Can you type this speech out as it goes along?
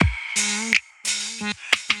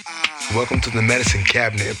Welcome to the medicine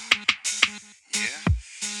cabinet.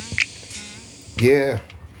 Yeah,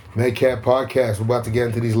 Medcat Podcast. We're about to get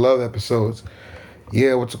into these love episodes.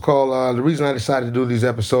 Yeah, what's it called? The reason I decided to do these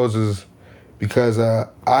episodes is because I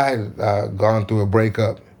had gone through a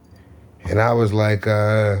breakup. And I was like,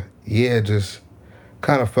 just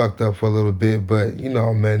kind of fucked up for a little bit. But, you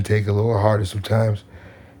know, men take it a little harder sometimes.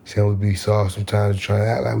 Saying we be soft sometimes, trying to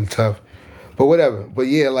act like we tough. But whatever. But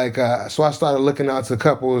yeah, so I started looking out to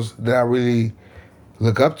couples that I really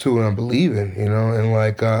look up to and I believe in, you know.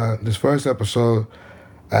 And this first episode,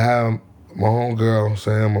 I have my homegirl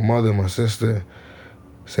saying, my mother, my sister,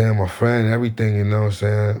 saying my friend, everything, you know,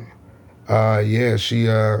 saying, she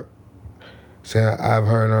saying I've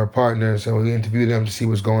her and her partner, so we interviewed them to see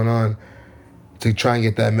what's going on, to try and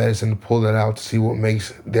get that medicine, to pull that out, to see what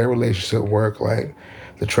makes their relationship work, like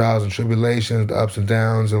the trials and tribulations, the ups and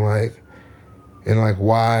downs, and why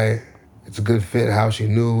it's a good fit, how she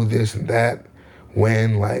knew this and that,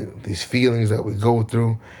 when, like these feelings that we go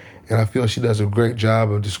through. And I feel she does a great job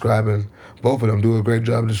of describing, both of them do a great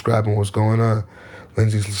job of describing what's going on.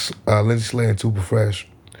 Lindsay Slay and TubaFresh.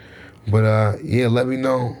 But let me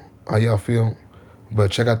know how y'all feel. But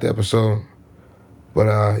check out the episode.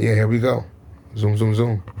 But here we go. Zoom, zoom,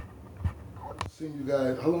 zoom. Seeing you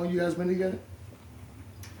guys, how long you guys been together?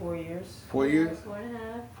 4 years. 4 years?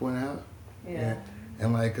 4.5. 4.5? Yeah.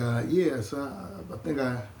 And so I think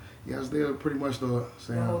I was there pretty much the whole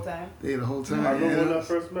time? Yeah, the whole time. I remember when I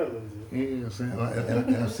first met Lindsay. Yeah,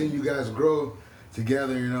 and I've seen you guys grow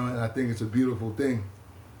together, you know, and I think it's a beautiful thing.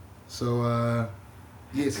 So,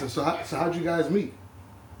 so how'd you guys meet?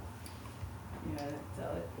 Yeah,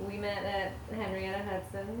 tell it. We met at Henrietta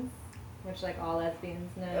Hudson's, which like all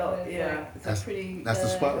lesbians know. Oh, yeah. That's the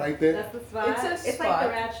spot right there? That's the spot. It's like spot. the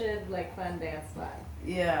ratchet, like fun dance spot.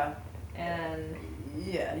 Yeah. And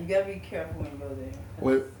yeah, you gotta be careful when you go there.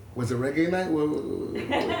 Was it reggae night? Was it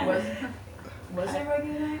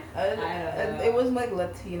reggae night? I don't know. It was like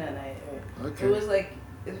Latina night. Okay. It was like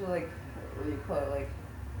what do you call it? Like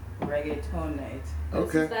reggaeton night. This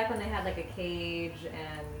Okay. was back when they had like a cage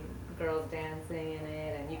and girls dancing in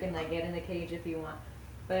it, and you can like get in the cage if you want.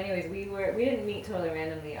 But anyways, we didn't meet totally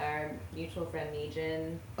randomly. Our mutual friend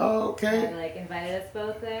Mijin had like invited us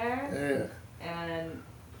both there. Yeah. And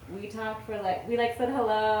we talked for we said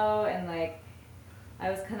hello, and like I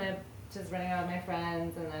was kind of just running out with my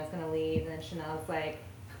friends, and I was gonna leave, and then Chanel was like,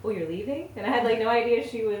 "Oh, you're leaving?" And I had like no idea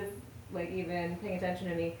she was like even paying attention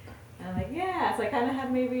to me. And I'm like, "Yeah." So I kind of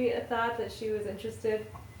had maybe a thought that she was interested,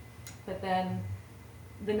 but then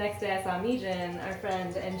the next day I saw Mijin, our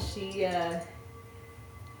friend, and she's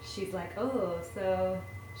like, "Oh, so."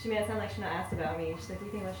 She made it sound like Chanel asked about me. She's like,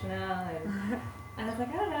 "What do you think about Chanel?" And I was like,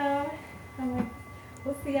 "I don't know." I'm like,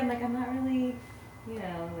 "We'll see." I'm like, "I'm not really,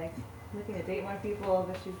 like looking to date more people."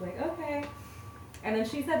 But she's like, "Okay." And then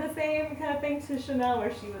she said the same kind of thing to Chanel,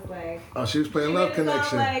 where she was like, "Oh, she was playing Love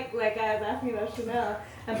Connection." Like I was asking about Chanel,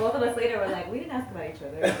 and both of us later were like, "We didn't ask about each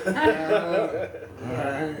other."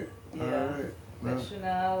 All right. But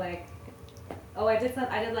Chanel, I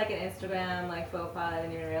did like an Instagram like faux pas. I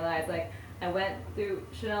didn't even realize. Like I went through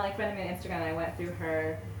Chanel friended me on Instagram. And I went through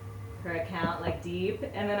her account deep,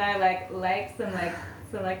 and then I liked some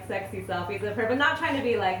sexy selfies of her, but not trying to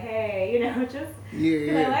be like, hey, just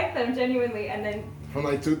because I like them genuinely. And then from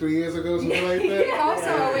 2-3 years ago, something like that. I've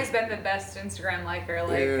also always been the best Instagram liker,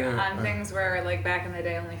 on things where back in the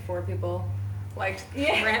day only 4 people liked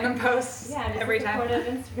random posts every time.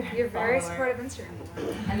 Instagram You're very follower. supportive Instagram.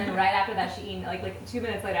 And then right after that, she emailed, 2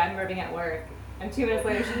 minutes later, I'm working at work. And 2 minutes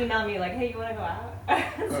later, she emailed me hey, you want to go out?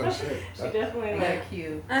 She definitely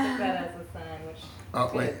cute. took that as a sign, which. Oh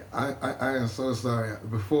wait, I am so sorry.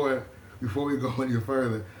 Before we go any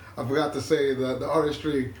further, I forgot to say the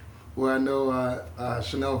artistry where I know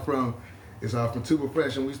Chanel from is from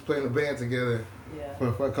TubaFresh, and we used to play in a band together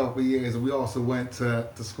for a couple of years, and we also went to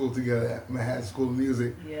school together at Manhattan School of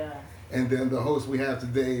Music. Yeah. And then the host we have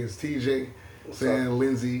today is TJ, saying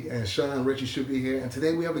Lindsay and Sean Richie should be here, and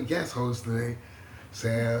today we have a guest host today,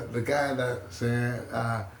 saying the guy that saying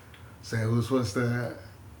who's supposed to.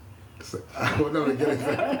 I don't know to get it.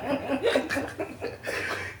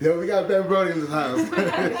 Yo, we got Ben Brody in this house.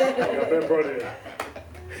 Ben Brody.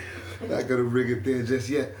 Not gonna bring it there just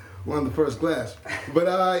yet. We're on the first glass. But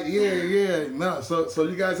no. So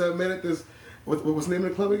you guys have met at this. What's the name of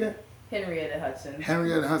the club again? Henrietta Hudson.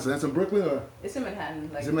 Henrietta Hudson. That's in Brooklyn, or? It's in Manhattan.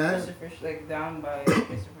 It's in Manhattan? Down by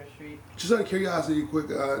Christopher Street. Just out of curiosity, quick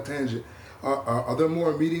tangent. Are there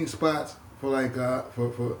more meeting spots for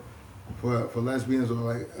for lesbians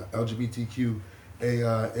or LGBTQ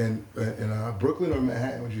in Brooklyn or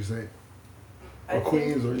Manhattan? Would you say? Or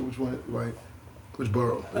Queens, or which one? Right. Which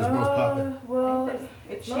borough is most popular? Well,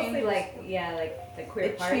 it's mostly like the queer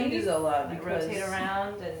it parties. changes a lot Like because rotate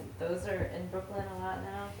around, and those are in Brooklyn a lot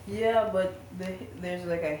now. yeah, but there's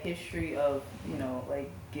like a history of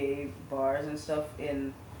like gay bars and stuff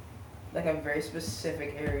in like a very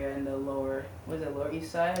specific area in the lower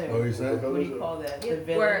East Side? Or Lower East Side? What do you call that? The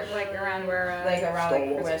village? Where, like around where? Like around like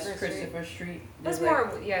Stonewall. West Christopher Street. That's There's,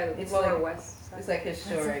 more, like, it's it's lower like- west. Side. It's like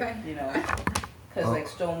historic, That's because like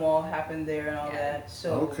Stonewall happened there and all Yeah. that.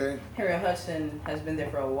 So Okay. Harriet Hudson has been there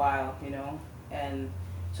for a while, and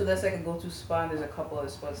so that's like a go-to spot. And there's a couple of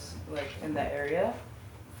spots like in that area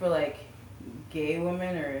for like gay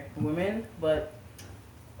women or women, but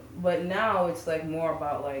now it's like more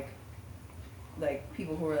about like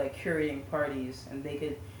people who are like curating parties, and they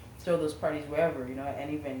could throw those parties wherever, at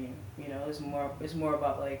any venue. It's more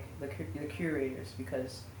about like the curators,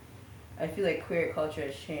 because I feel like queer culture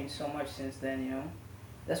has changed so much since then.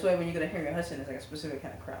 That's why when you go to Harriet Hudson, it's like a specific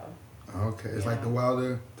kind of crowd. Okay, it's like the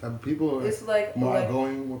wilder type of people, or It's like more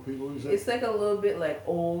outgoing, more people. You say? it's like a little bit like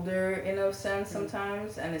older in a sense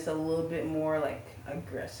sometimes, and it's a little bit more like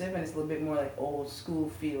aggressive, and it's a little bit more like old school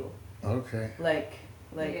feel. Okay. Like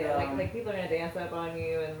people are gonna dance up on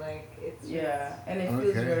you, and like it's just, and it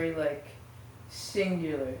feels Okay. very like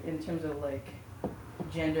singular in terms of like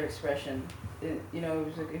gender expression. It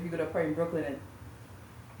was like if you go to a party in Brooklyn, and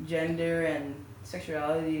gender and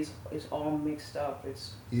sexuality is all mixed up. It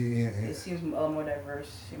seems a lot more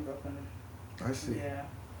diverse in Brooklyn. I see. Yeah.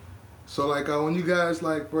 So like when you guys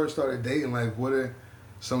like first started dating, like what are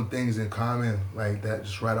some things in common like that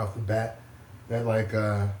just right off the bat that like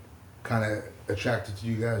kind of attracted to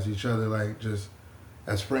you guys, each other, like just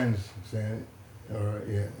as friends, saying, or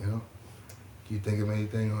can you think of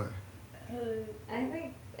anything or?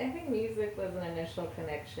 I think music was an initial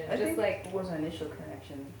connection. I just think like it was an initial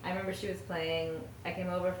connection. I remember she was playing. I came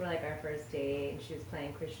over for like our first date, and she was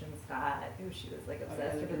playing Christian Scott, who she was like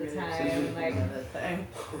obsessed with at the time. Like,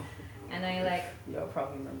 and I like. Y'all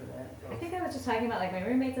probably remember that. I think I was just talking about like my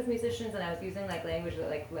roommates as musicians, and I was using like language that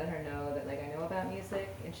like let her know that like I know about music,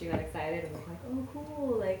 and she got excited and was like, oh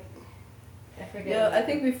cool, like. I forget. Yeah, I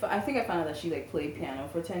think I found out that she like played piano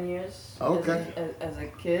for 10 years. Okay. As a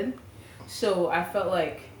kid, so I felt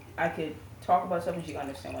like I could talk about stuff and she could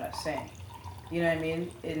understand what I was saying. You know what I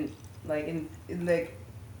mean?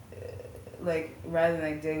 Like rather than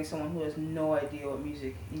like dating someone who has no idea what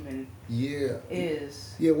music even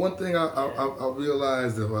is. Yeah, one thing I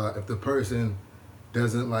realized if the person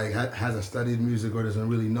doesn't like hasn't studied music or doesn't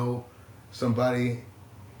really know somebody,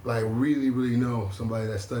 like really know somebody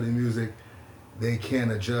that studied music, they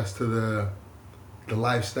can't adjust to the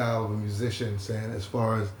lifestyle of a musician, saying as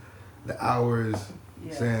far as the hours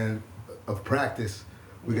saying of practice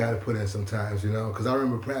we got to put in sometimes, because I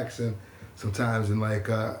remember practicing sometimes, and like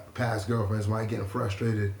past girlfriends might getting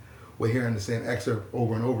frustrated with hearing the same excerpt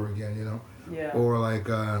over and over again, Yeah. or like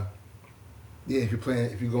if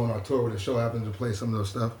you're going on tour with a show, happens to play some of those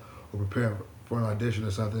stuff or prepare for an audition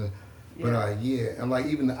or something. But and like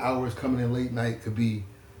even the hours coming in late night could be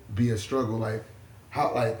a struggle. Like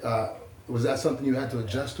how was that something you had to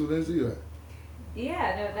adjust to, Lindsay? Or?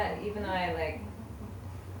 Yeah, no, that even though I like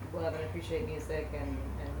love and appreciate music and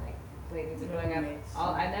like played music growing up,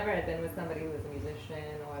 I never had been with somebody who was a musician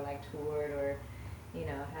or like toured or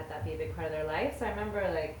had that be a big part of their life. So I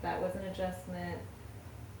remember like that was an adjustment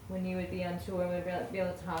when you would be on tour. We would be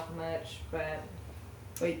able to talk much, but.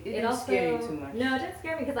 Wait, it didn't scare you too much? No, it didn't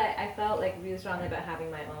scare me because I felt like really strongly about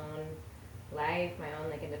having my own life, my own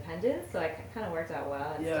like independence. So it kind of worked out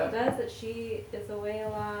well. It still does. That she is away a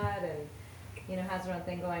lot and has her own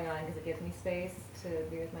thing going on because it gives me space to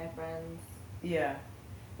be with my friends. Yeah.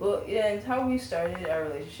 Well, yeah, and how we started our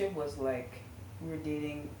relationship was like we were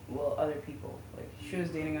dating other people. Like she was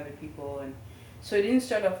dating other people, and so it didn't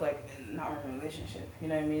start off like not a relationship. You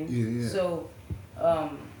know what I mean? Yeah. So.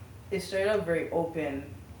 It started out very open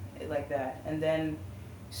like that, and then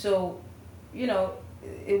so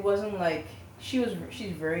it wasn't like she's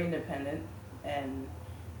very independent, and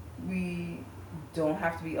we don't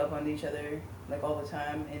have to be up on each other like all the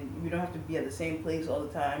time, and we don't have to be at the same place all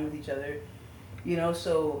the time with each other,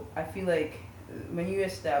 so I feel like when you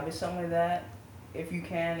establish something like that, if you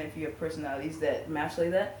have personalities that match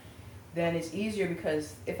like that, then it's easier,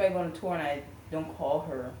 because if I go on tour and I don't call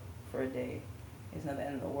her for a day, it's not the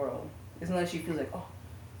end of the world. It's not like she feels like, oh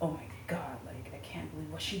my God, like I can't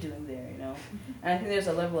believe what's she doing there, And I think there's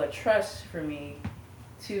a level of trust for me,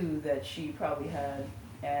 too, that she probably had,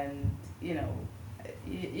 and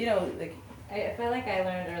like. I feel like I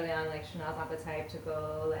learned early on like Chanel's not the type to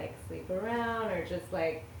go like sleep around or just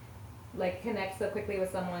like connect so quickly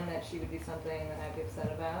with someone that she would do something that I'd be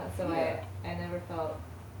upset about. So and then never felt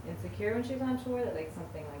insecure when she was on tour that like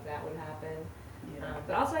something like that would happen. Yeah.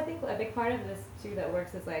 But also I think a big part of this too that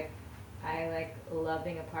works is like I like love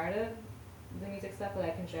being a part of the music stuff that I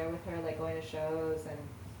can share with her, like going to shows, and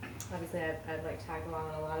obviously I've like tagged along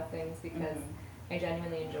on a lot of things because I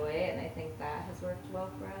genuinely enjoy it, and I think that has worked well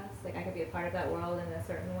for us. Like I could be a part of that world in a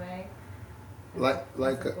certain way.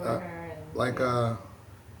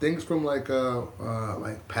 Things from like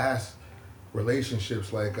past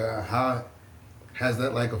relationships, like how has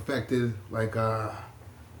that like affected like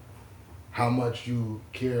how much you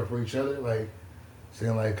care for each other, like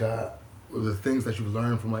saying like the things that you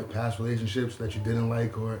learned from like past relationships that you didn't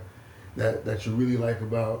like or that you really like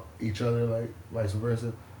about each other, like vice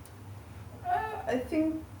versa. I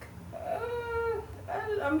think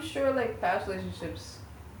I'm sure like past relationships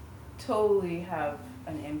totally have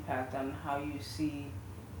an impact on how you see.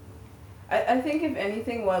 I think if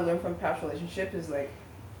anything, what I learned from past relationships is like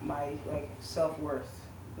my like self-worth.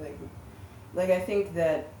 Like I think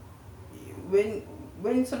that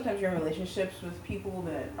when sometimes you're in relationships with people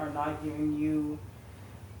that are not giving you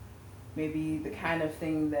maybe the kind of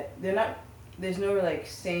thing that there's no like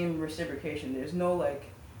same reciprocation. There's no like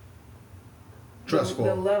trustful.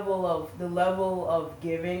 The level of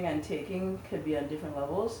giving and taking could be on different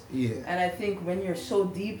levels. Yeah. And I think when you're so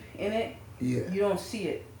deep in it, yeah, you don't see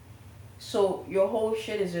it. So your whole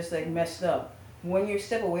shit is just like messed up. When you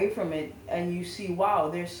step away from it and you see, wow,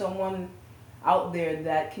 there's someone out there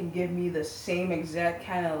that can give me the same exact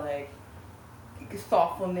kind of like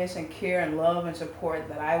thoughtfulness and care and love and support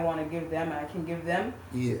that I want to give them and I can give them.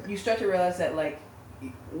 Yeah. You start to realize that like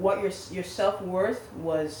what your self-worth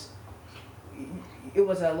was, it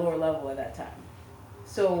was at a lower level at that time.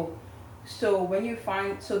 So when you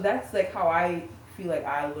find, so that's like how I feel like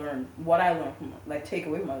what I learned from like take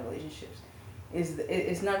away from my relationships is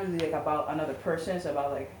it's not really like about another person, it's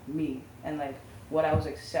about like me and like what I was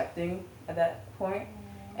accepting at that point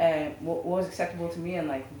and what was acceptable to me and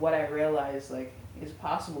like what I realized like is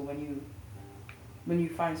possible when you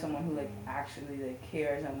find someone who like actually like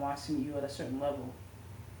cares and wants to meet you at a certain level.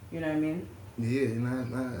 You know what I mean? Yeah,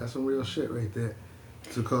 that's some real shit right there.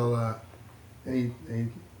 To call any.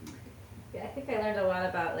 Yeah, I think I learned a lot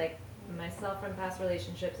about like myself from past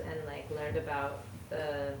relationships and like learned about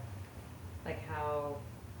the like how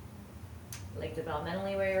like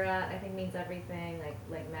developmentally where you're at I think means everything,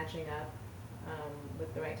 like matching up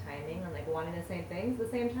with the right timing and like wanting the same things at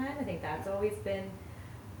the same time. I think that's always been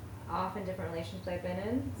off in different relationships I've been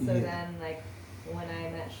in. So then like when I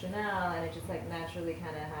met Chanel and it just like naturally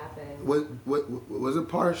kind of happened. What was it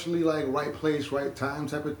partially like right place, right time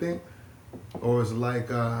type of thing? Or was it like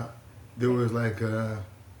there was like a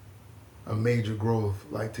major growth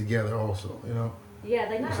like together also, you know? Yeah,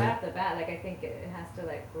 like not right off the bat. Like I think it has to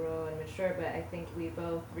like grow and mature, but I think we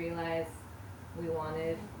both realized we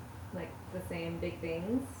wanted like the same big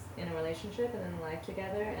things in a relationship and in life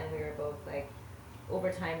together, and we were both like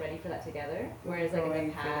over time ready for that together. Whereas like in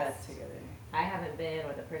the past, I haven't been,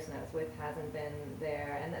 or the person I was with hasn't been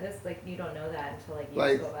there, and this like you don't know that until like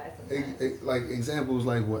years go by. Sometimes. Like examples,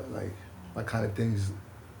 like what, like kind of things,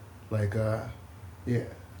 like yeah,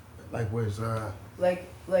 like where's like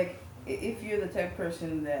if you're the type of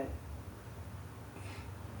person that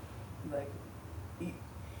like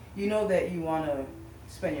you know that you want to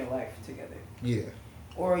spend your life together. Yeah.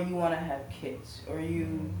 Or you want to have kids, or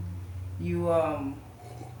you know,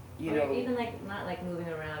 even like not like moving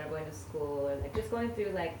around or going to school or like just going through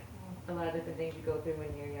like a lot of different things you go through when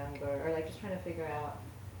you're younger, or like just trying to figure out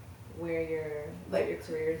where what your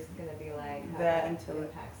career is gonna be like, how that until it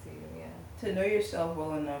impacts you. Yeah. To know yourself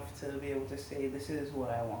well enough to be able to say this is what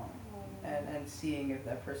I want, and seeing if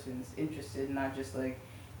that person's interested, not just like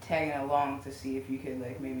tagging along to see if you could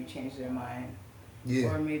like maybe change their mind.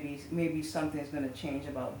 Yeah. Or maybe something's gonna change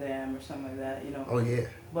about them or something like that, you know. Oh yeah.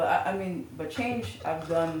 But I mean, but change I've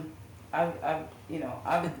done, I've you know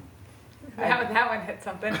I've. That one hit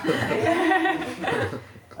something.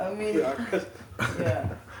 I mean, yeah.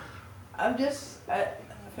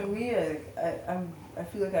 For me, I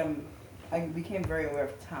feel like I became very aware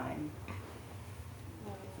of time.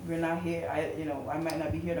 We're not here. I might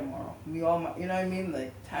not be here tomorrow. We all might, you know what I mean?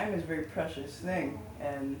 Like time is a very precious thing,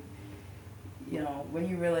 and you know, when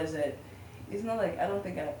you realize that it's not like I don't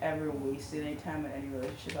think I've ever wasted any time in any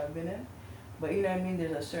relationship I've been in, but you know what I mean,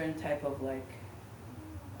 there's a certain type of like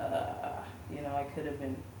you know, I could have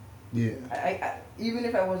been, yeah, I even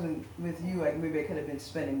if I wasn't with you, like maybe I could have been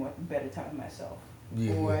spending better time with myself,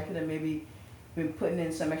 or I could have maybe been putting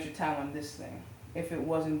in some extra time on this thing if it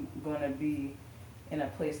wasn't going to be in a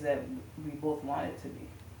place that we both want it to be,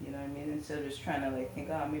 you know what I mean, instead of just trying to like think,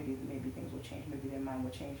 maybe things will change, maybe their mind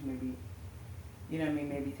will change, maybe you know what I mean,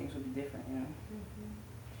 maybe things would be different, you know.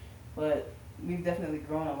 But we've definitely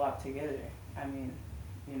grown a lot together. I mean,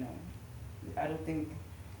 you know, I don't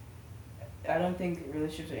think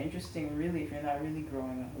relationships are interesting really if you're not really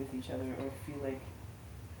growing with each other or feel like,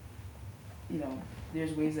 you know,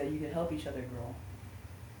 there's ways that you can help each other grow.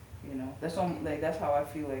 You know, that's how I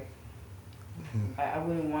feel like. I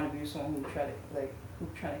wouldn't want to be someone who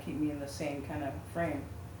trying to keep me in the same kind of frame.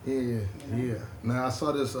 Yeah, you know? yeah. Now I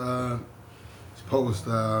saw this post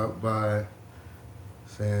by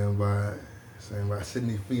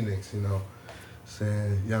Sydney Phoenix, you know,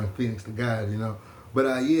 saying young Phoenix the guy, you know. But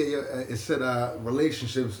it said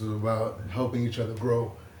relationships is about helping each other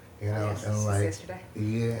grow, you know, yes, and like yesterday.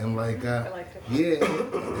 Yeah, and like I liked it. Yeah,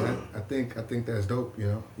 I think that's dope, you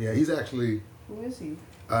know. Yeah, he's actually. Who is he?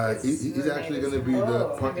 He's really actually going to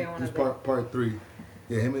amazing. be part 3.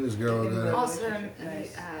 Yeah, him and his girl got Also,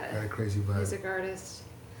 a crazy vibe. music artist.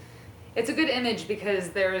 It's a good image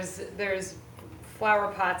because there's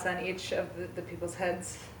flower pots on each of the people's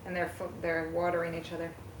heads, and they're watering each other.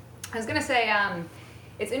 I was gonna say,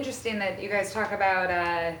 it's interesting that you guys talk about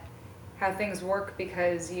how things work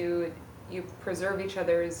because you preserve each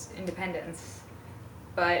other's independence.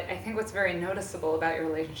 But I think what's very noticeable about your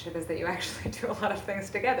relationship is that you actually do a lot of things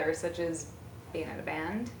together, such as being in a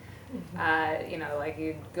band. You know, like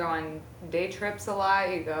you go on day trips a lot,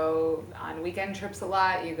 you go on weekend trips a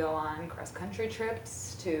lot, you go on cross-country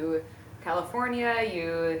trips to California,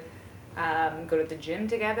 you go to the gym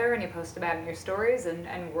together and you post about it in your stories,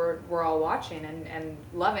 and we're all watching and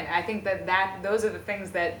loving it. I think that those are the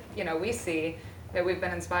things that, you know, we see that we've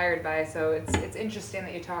been inspired by. So it's interesting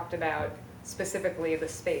that you talked about specifically the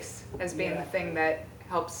space as being the thing that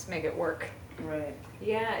helps make it work. Right.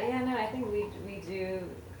 Yeah, no, I think we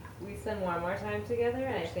spend more and more time together,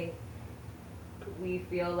 and I think we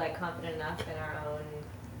feel like confident enough in our own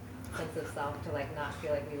sense of self to like not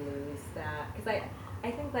feel like we lose that. Because I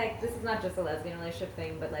think like this is not just a lesbian relationship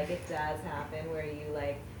thing, but like it does happen where you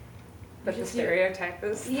like. But the stereotype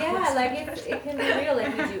is. Yeah, like it can be real.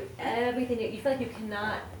 Like you do everything. You feel like you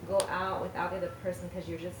cannot go out without the other person because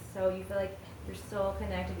you feel like you're so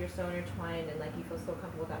connected, you're so intertwined, and like you feel so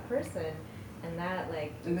comfortable with that person, and that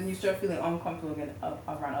like. And then you start feeling uncomfortable again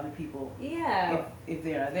around other people. Yeah. If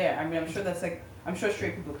they're not there, I mean, I'm sure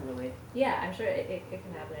straight people can relate. Yeah, I'm sure it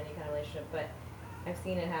can happen in any kind of relationship, but I've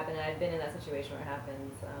seen it happen, and I've been in that situation where it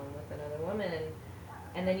happens with another woman,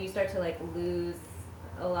 and then you start to like lose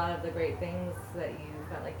a lot of the great things that you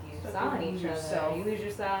felt like you saw in each other. You lose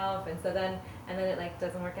yourself, and then it like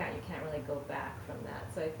doesn't work out. You can't really go back from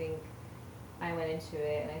that. So I think I went into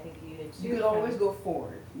it, and I think you did too. You could always go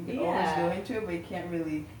forward. You can always go into it, but you can't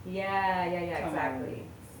really. Yeah, exactly.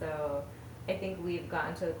 So I think we've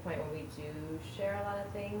gotten to the point where we do share a lot of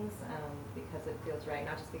things because it feels right,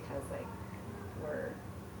 not just because like we're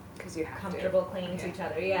comfortable clinging to each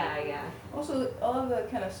other. Yeah. Also, all of that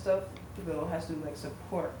kind of stuff though has to like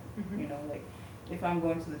support. You know, like if I'm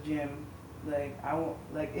going to the gym, like I won't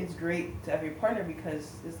like it's great to have your partner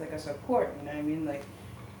because it's like a support. You know what I mean? Like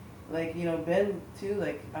you know, Ben too.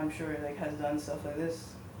 Like I'm sure like has done stuff like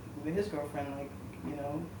this with his girlfriend. Like you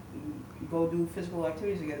know, go do physical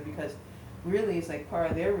activities together because really it's like part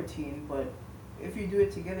of their routine. But if you do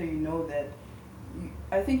it together, you know that.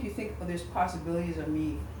 I think you think there's possibilities of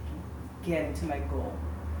me getting to my goal,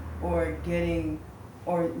 or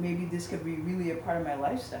maybe this could be really a part of my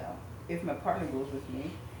lifestyle if my partner goes with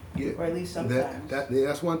me, or at least sometimes.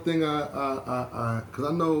 That's one thing because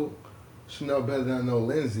I know Chanel better than I know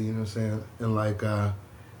Lindsay, you know what I'm saying? And like, the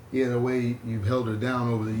way you've held her down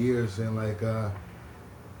over the years, and like, I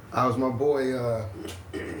was my boy,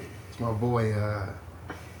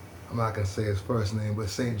 I'm not gonna say his first name, but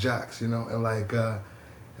St. Jacques, you know, and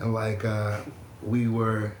like, we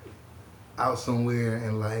were out somewhere,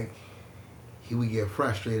 and like, he would get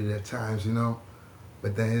frustrated at times, you know,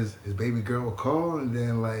 but then his baby girl would call, and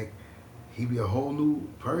then like, he'd be a whole new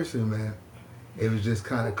person, man. It was just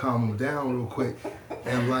kind of calm him down real quick,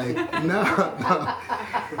 and like, no.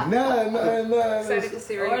 Excited to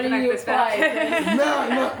see where you connect this back.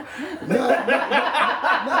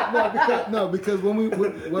 Because when we were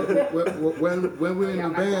in the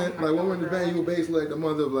band, like when we're in the band, you were basically like the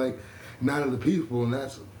mother of like 9 other people, and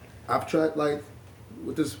I've tried like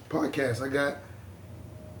with this podcast, I got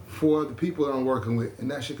 4 other people that I'm working with, and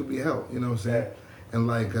that shit could be helped, you know what I'm saying? And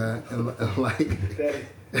like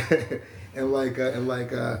and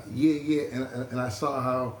I saw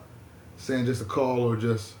how saying just a call or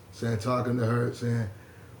just saying talking to her, saying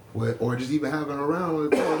or just even having her around on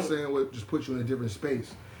the call, saying what just put you in a different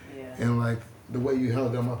space. Yeah. And like the way you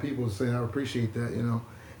held down my people, saying I appreciate that, you know.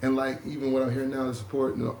 And like even what I'm hearing now, the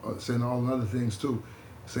support, saying all the other things too,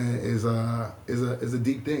 saying is a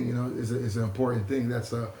deep thing. You know, is an important thing.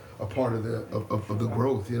 That's a part of the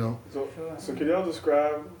growth. You know. So can y'all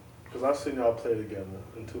describe? Because I've seen y'all play together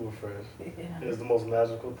in TubaFresh. Yeah. It's the most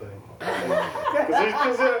magical thing.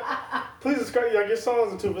 Please describe your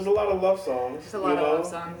songs in Tuba. There's a lot of love songs. There's a lot of love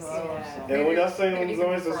songs. Yeah. And when y'all sing them, Maybe it's you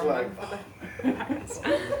always can just like.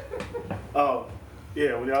 perform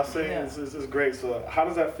Yeah, when y'all sing, Yeah. it's great. So how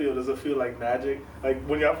does that feel? Does it feel like magic? Like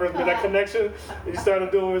when y'all first made that connection, and you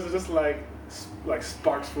started doing it, was it just like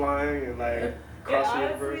sparks flying and like It across the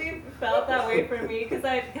universe? honestly felt that way for me because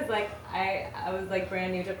I was like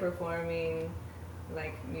brand new to performing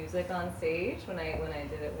like music on stage when I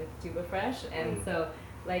did it with TubaFresh, and so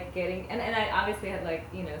like getting and I obviously had like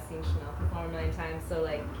seen Chanel perform a million times, so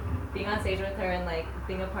like being on stage with her and like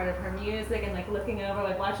being a part of her music and like looking over,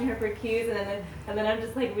 like watching her for cues, and then I'm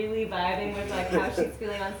just like really vibing with like how she's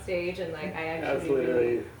feeling on stage, and like I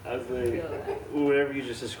actually feel that. Whatever you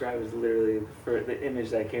just described was literally for the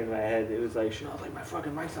image that came to my head. It was like Chanel's like, my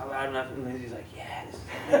fucking mic's not loud enough, and Lindsay's like, yeah, this is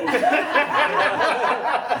amazing.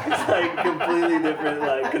 It's like completely different,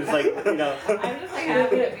 like, cause like I'm just like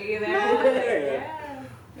happy to be there.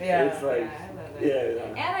 Yeah. It's like, I love it. yeah.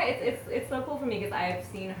 And it's so cool for me because I've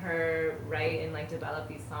seen her write and like develop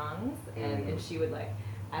these songs, and she would like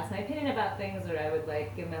ask my opinion about things, or I would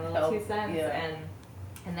like give my little Help. 2 cents, Yeah.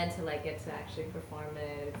 and then to like get to actually perform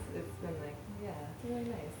it, it's been like it's really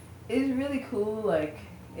nice. It's really cool. Like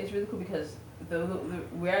it's really cool because the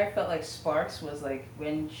where I felt like sparks was like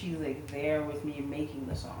when she's like there with me making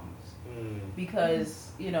the songs.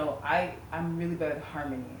 Because I'm really bad at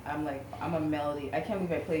harmony. I'm a melody. I can't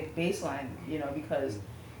believe I play bass line. Because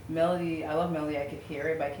melody. I love melody. I could hear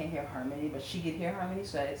it, but I can't hear harmony. But she could hear harmony,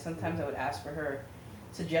 so sometimes I would ask for her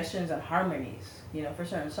suggestions on harmonies. For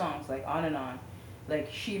certain songs, like On and On. Like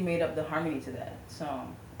she made up the harmony to that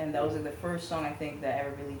song, and that was like the first song I think that I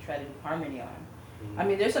ever really tried to do harmony on. I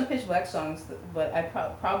mean, there's some Pitch Black songs, but I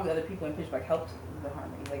probably other people in Pitch Black helped the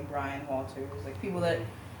harmony, like Brian Walters, like people that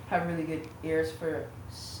have really good ears for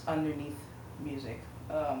underneath music.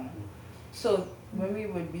 So when we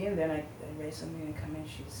would be in there and I'd write something and come in,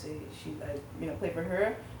 I'd play for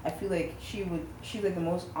her. I feel like she's like the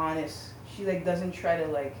most honest. She like doesn't try to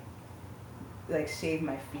like save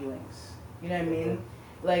my feelings. You know what I mean?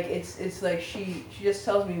 Like it's like she just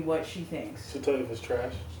tells me what she thinks. She'll tell you if it's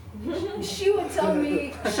trash. She would tell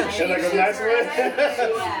me. She like a nice way.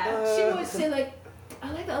 She would say like,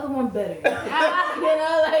 I like the other one better.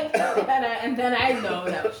 And then I know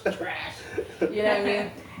that was trash. You know what I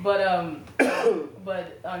mean?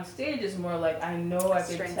 But on stage it's more like I know I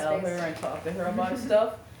could tell her and talk to her about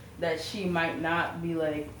stuff that she might not be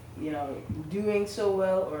like, doing so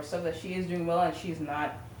well, or stuff that she is doing well and she's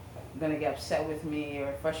not gonna get upset with me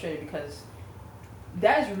or frustrated, because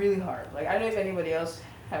that is really hard. Like I don't know if anybody else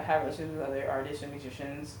have had relationships with other artists or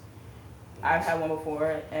musicians. I've had one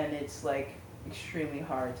before, and it's like extremely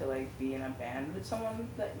hard to like be in a band with someone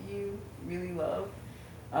that you really love,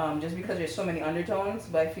 just because there's so many undertones.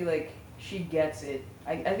 But I feel like she gets it.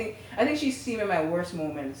 I think she's seen me in my worst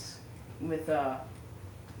moments with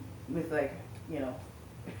like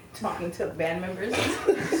talking to band members.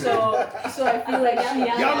 So I feel like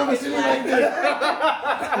Y'all never seen me like this.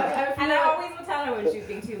 And I always would tell her when she's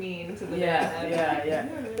being too mean to the band.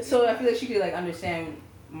 Yeah. So I feel like she could like understand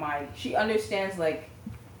she understands like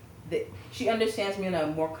she understands me on a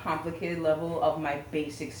more complicated level of my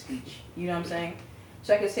basic speech. You know what I'm saying?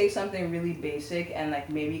 So I could say something really basic and like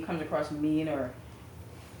maybe it comes across mean, or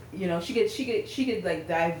she could like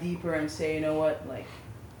dive deeper and say, you know what, like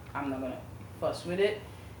I'm not gonna fuss with it,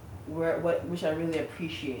 which I really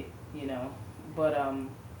appreciate, But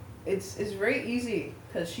it's very easy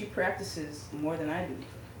because she practices more than I do.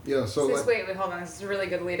 Yeah. So wait, hold on. This is a really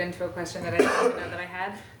good lead into a question that I didn't even know that I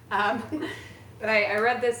had. But I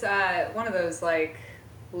read this one of those like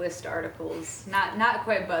list articles, not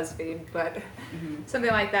quite BuzzFeed, but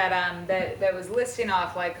something like that. That was listing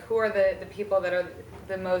off like who are the people that are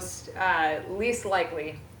the most least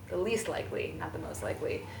likely, not the most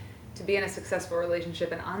likely, to be in a successful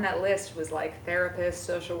relationship, and on that list was like therapist,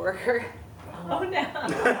 social worker. Oh no.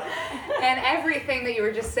 And everything that you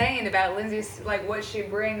were just saying about Lindsay's, like what she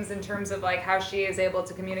brings in terms of like how she is able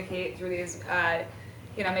to communicate through these,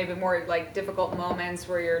 maybe more like difficult moments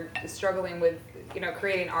where you're struggling with,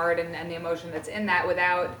 creating art and the emotion that's in that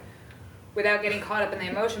without getting caught up in the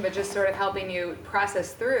emotion, but just sort of helping you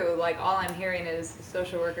process through. Like all I'm hearing is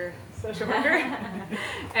social worker.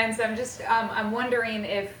 And so I'm just, I'm wondering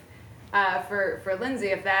if, for Lindsay,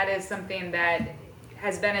 if that is something that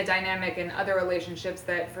has been a dynamic in other relationships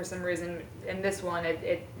that for some reason in this one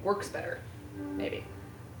it works better, maybe.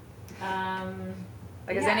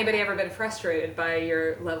 Like, has anybody ever been frustrated by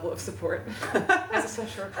your level of support as a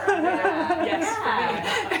social worker? Yes.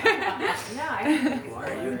 No, I Why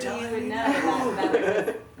are you telling me?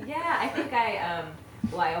 I think I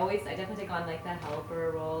definitely take on like the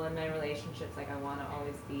helper role in my relationships. Like I want to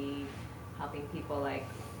always be helping people like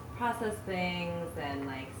process things and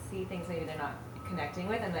like see things maybe they're not connecting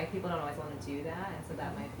with, and like people don't always want to do that, and so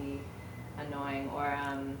that might be annoying. Or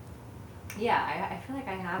I feel like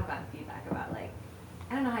I have gotten feedback about like,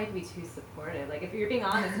 I don't know how you can be too supportive. Like if you're being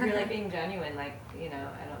honest, if you're like being genuine, like, you know,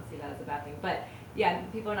 I don't see that as a bad thing. But yeah,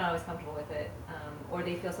 people are not always comfortable with it, or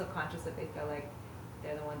they feel subconscious that they feel like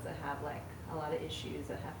they're the ones that have like a lot of issues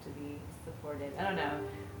that have to be supported. I don't know,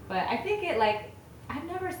 but I think it like I've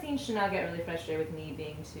never seen Chanel get really frustrated with me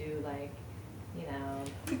being too like, you know,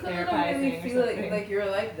 because I don't really feel like you're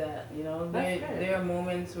like that. You know, there are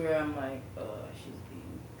moments where I'm like, she's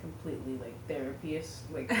being completely like therapist,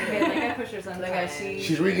 like I push her sometimes. Like I see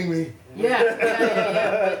She's reading me.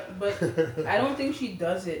 Yeah. But I don't think she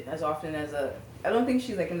does it as often as I don't think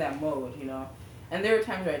she's like in that mode, you know. And there were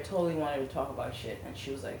times where I totally wanted to talk about shit, and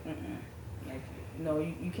she was like, like, no,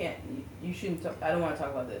 you can't, you shouldn't talk. I don't want to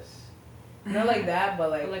talk about this. Not like that, but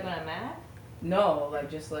like when I'm mad. No, like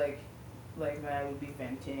just like man, I would be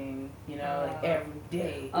venting, you know, like every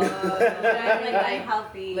day. Like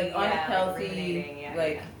unhealthy, like unhealthy,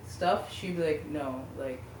 like stuff. She'd be like, no,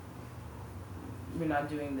 like we're not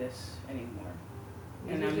doing this anymore.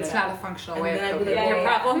 And it's not a functional way of coping with your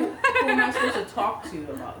problem. Who am I supposed to talk to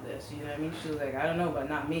about this? You know what I mean? She was like, I don't know, but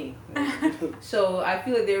not me. So I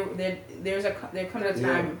feel like there comes a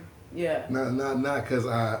time. Yeah. Not because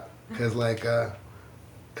I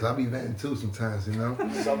be venting too sometimes, you know,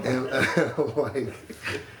 and like,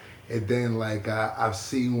 and then like I've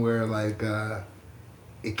seen where like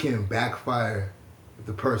it can backfire if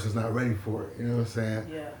the person's not ready for it. You know what I'm saying?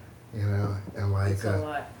 Yeah. You know, and like, it's a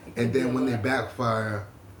lot. And then when they backfire,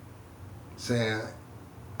 saying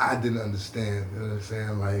I didn't understand. You know what I'm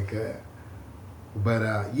saying? Like,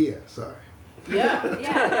 sorry. Yeah.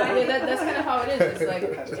 That's kind of how it is.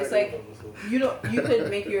 It's like you could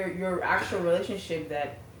make your actual relationship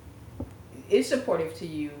that is supportive to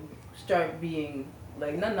you start being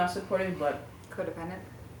like not supportive but codependent.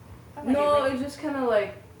 No, it's just kind of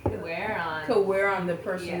like could wear on the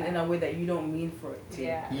person in a way that you don't mean for it to.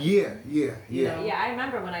 Yeah. You know? Yeah, I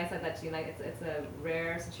remember when I said that to you. Like it's a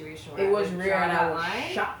rare situation where it was rare and I was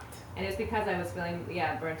shocked. And it's because I was feeling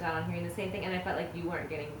burnt out on hearing the same thing, and I felt like you weren't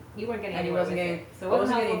getting and anywhere with it. So it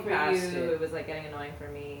wasn't helpful for you. It was like getting annoying for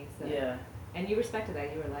me. So. Yeah. And you respected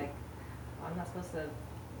that. You were like, I'm not supposed to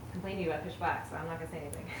complain to you about pitch black, so I'm not gonna say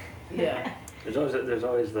anything. Yeah. There's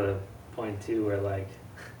always the point too where like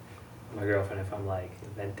my girlfriend, if I'm like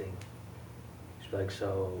venting, she's like,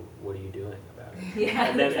 so what are you doing about it? Yeah.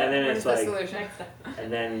 And then it's like, solution?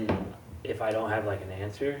 and then if I don't have like an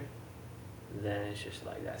answer, then it's just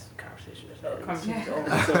like that's the conversation just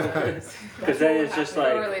ends. Because then it's just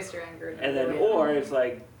like, or release your anger. And then or it's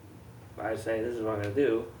like I say this is what I'm gonna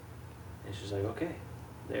do, and she's like, okay,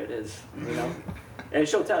 there it is, you know. And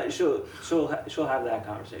she'll have that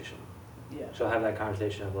conversation. Yeah. She'll have that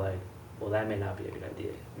conversation of like, well, that may not be a good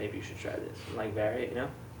idea. Maybe you should try this. And like vary it, you know.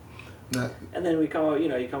 No. And then you come up with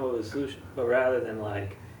a solution. But rather than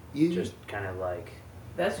like just kind of like.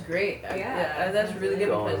 That's great. That's really good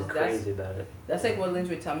because crazy about it. That's like what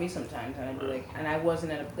Lindsay would tell me sometimes, and I'd be like, and I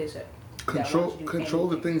wasn't at a place that control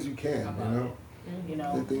the things you can, you know. You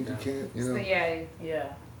know, the things you can't, you know.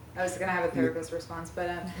 Yeah. I was gonna have a therapist response, but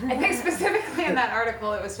I think specifically in that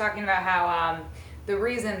article it was talking about how the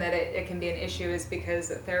reason that it can be an issue is because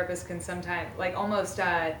therapists can sometimes like almost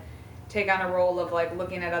take on a role of like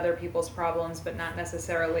looking at other people's problems but not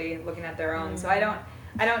necessarily looking at their own. So I don't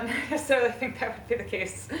necessarily think that would be the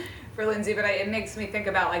case for Lindsay, but it makes me think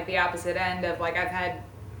about like the opposite end of like I've had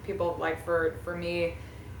people like for me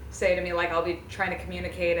say to me like I'll be trying to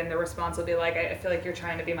communicate and the response will be like I feel like you're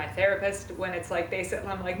trying to be my therapist when it's like basically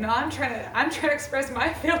I'm like no I'm trying to express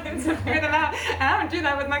my feelings and figure them out and I don't do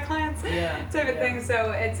that with my clients type of thing.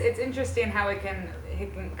 So it's interesting how it can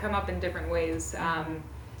come up in different ways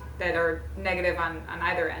that are negative on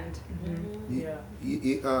either end.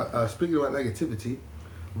 Speaking about negativity,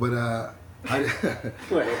 but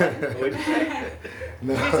what'd you say?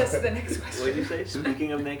 No. Just the next question. What'd you say?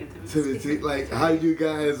 Speaking of negativity, like how you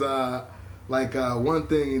guys one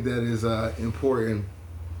thing that is important,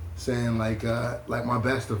 saying like my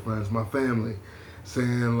best of friends, my family,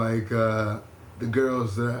 saying like the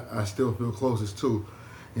girls that I still feel closest to,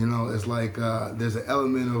 you know, it's like there's an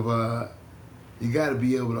element of you got to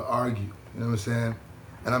be able to argue. You know what I'm saying?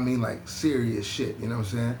 And I mean like serious shit. You know what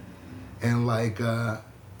I'm saying? And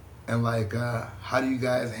how do you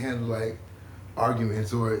guys handle like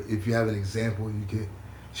arguments, or if you have an example you could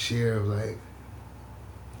share of like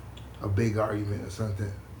a big argument or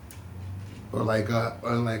something, or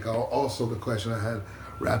also the question I had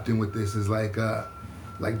wrapped in with this is like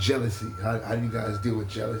jealousy. How do you guys deal with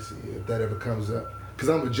jealousy if that ever comes up? Because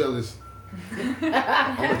I'm a jealous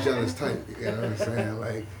type. You know what I'm saying?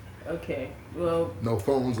 Like. Okay, well. No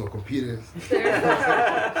phones or computers.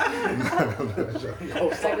 That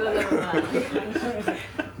goes over mine.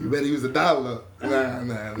 You better use a dial-up. Nah.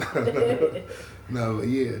 No, but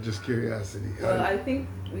yeah, just curiosity. Well, I think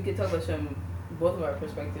we could talk about both of our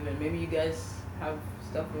perspective, and maybe you guys have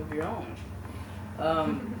stuff of your own.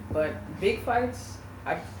 But big fights,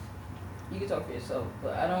 you can talk for yourself,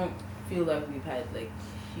 but I don't feel like we've had like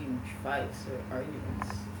huge fights or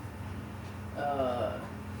arguments.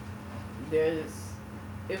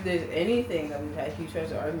 If there's anything that we've had huge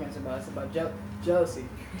fights or arguments about, it's about jealousy.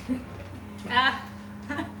 I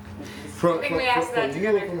think we asked that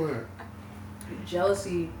together. You or from her?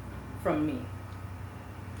 Jealousy from me.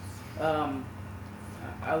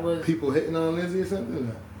 I was people hitting on Lizzie or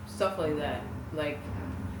something. Stuff like that. Like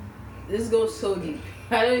this goes so deep.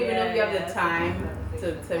 I don't even know if you have the time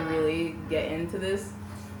to really get into this.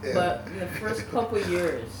 Yeah. But in the first couple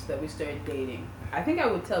years that we started dating, I think I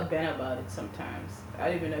would tell Ben about it sometimes. I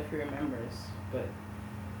don't even know if he remembers, but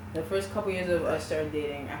the first couple years of us started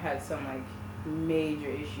dating, I had some like major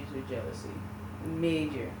issues with jealousy.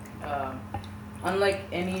 Major. Unlike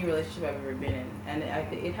any relationship I've ever been in. And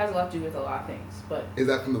it has a lot to do with a lot of things. But is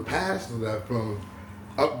that from the past or is that from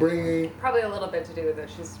upbringing? Probably a little bit to do with it.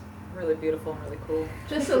 She's really beautiful and really cool.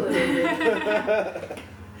 Just a little bit.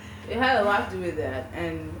 It had a lot to do with that.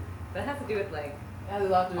 And that has to do with like it has a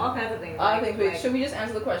lot to do with all kinds of things. Wait, should we just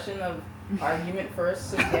answer the question of argument first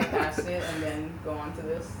so we get past it and then go on to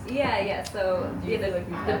this? Yeah. So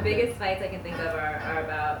the biggest fight fights I can think of are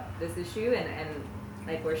about this issue and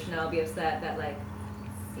like where Chanel will be upset that like,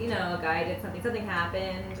 you know, a guy did something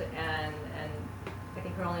happened and I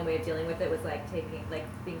think her only way of dealing with it was like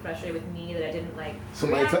being frustrated with me that I didn't like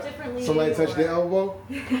react differently. Somebody touched their elbow?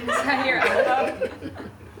 Is that your elbow?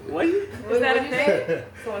 What? Is that a thing?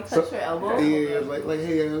 Someone touched your elbow? Yeah, like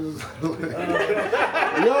hey,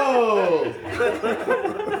 yo!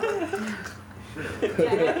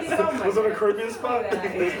 Was it a Caribbean spot?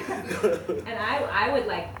 And I would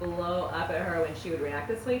like blow up at her when she would react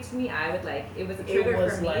this way to me. I would like it was a trigger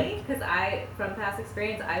for me because from past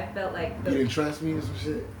experience I felt like you didn't trust me or some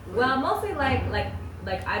shit. Well, mostly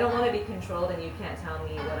like I don't want to be controlled and you can't tell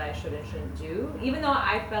me what I should and shouldn't do. Even though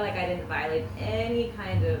I felt like I didn't violate any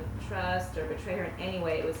kind of trust or betray her in any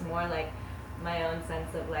way, it was more like my own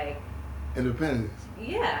sense of like independence.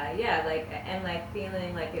 Yeah, like and like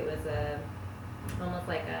feeling like it was almost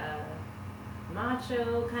like a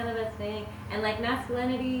macho kind of a thing, and like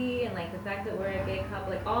masculinity and like the fact that we're a gay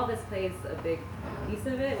couple, like all this plays a big piece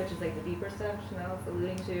of it, which is like the deeper stuff Chanel's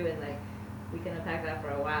alluding to, and like we can unpack that for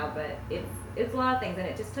a while, but it's a lot of things, and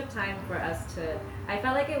it just took time for us to. I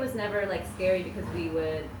felt like it was never like scary because we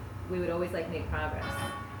would always like make progress.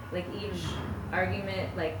 Like each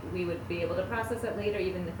argument, like we would be able to process it later,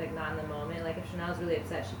 even if like not in the moment. Like if Chanel's really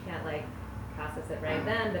upset, she can't like process it right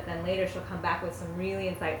then, but then later she'll come back with some really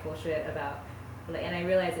insightful shit about, and I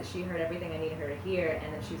realized that she heard everything I needed her to hear,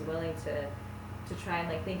 and that she's willing to try and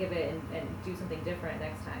like think of it and do something different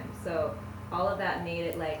next time. So all of that made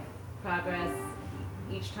it like progress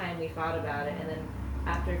each time we thought about it, and then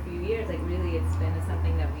after a few years, like really it's been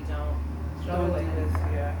something that we don't struggle with.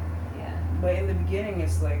 Yeah. But in the beginning,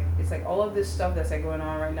 it's like all of this stuff that's like going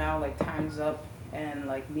on right now, like Time's Up and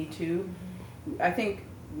like Me Too. I think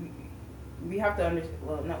we have to understand.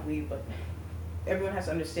 Well, not we, but everyone has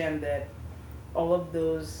to understand that all of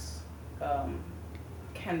those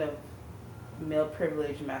kind of male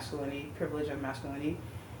privilege of masculinity,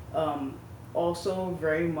 also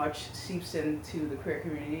very much seeps into the queer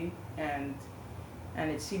community, and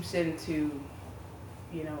it seeps into,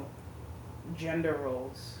 you know, gender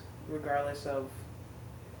roles, regardless of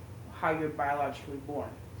how you're biologically born.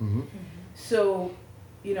 Mm-hmm. So,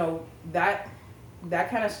 you know, that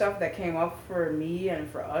kind of stuff that came up for me and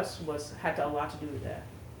for us had a lot to do with that.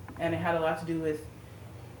 And it had a lot to do with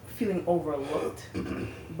feeling overlooked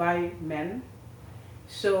by men.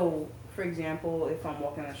 So, for example, if I'm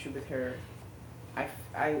walking on the street with her,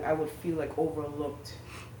 I would feel like overlooked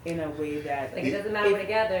in a way that... Like it doesn't matter we're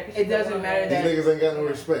together. It doesn't matter that... These niggas ain't got no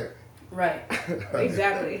respect. Right.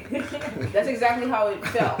 Exactly. That's exactly how it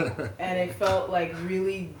felt. And it felt like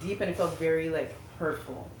really deep, and it felt very like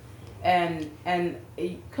hurtful. and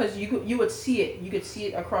because you would see it, you could see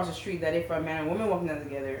it across the street that if a man and woman walking down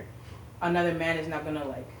together, another man is not gonna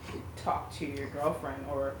like talk to your girlfriend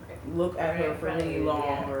or look at her for really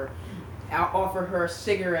long or offer her a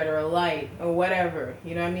cigarette or a light or whatever.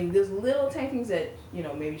 You know what I mean? There's little tiny things that, you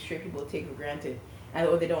know, maybe straight people take for granted and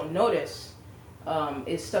or they don't notice,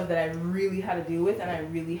 is stuff that I really had to deal with, and I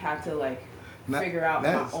really had to like figure out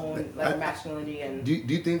my own like masculinity. And do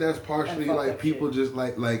you think that's partially like people shit. just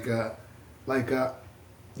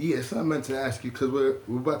yeah, so I meant to ask you, because we're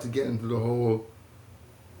about to get into the whole,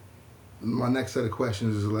 my next set of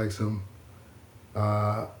questions is like some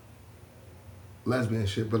lesbian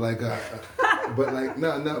shit, but like I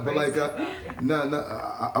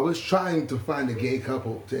was trying to find a gay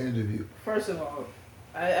couple to interview. First of all,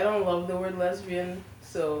 I don't love the word lesbian,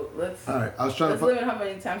 so let's limit how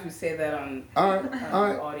many times we say that on all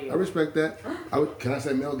right. audio. I respect that. Can I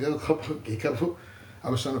say male gay couple? Gay couple? I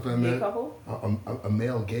was trying to find Gay couple? A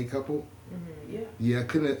male gay couple. Mm-hmm. Yeah. Yeah,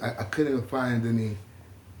 I couldn't find any.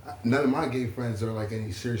 None of my gay friends are like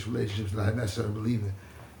any serious relationships that I necessarily believe in,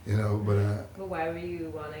 you know. But why were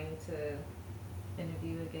you wanting to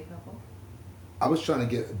interview a gay couple? I was trying to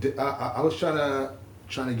get. I was trying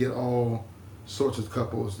to get all sorts of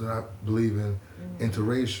couples that I believe in,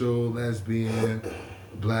 interracial, lesbian,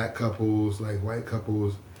 black couples, like white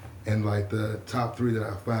couples, and like the top 3 that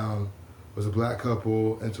I found was a black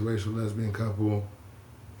couple, interracial lesbian couple,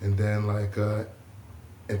 and then like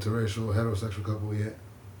interracial heterosexual couple. Yeah,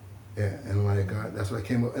 and like that's what I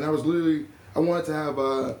came up. And I wanted to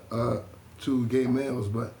have 2 gay males,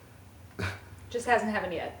 but Just hasn't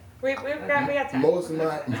happened yet. We got time. most of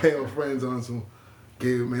my male friends on some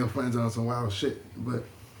gay male friends on some wild shit. But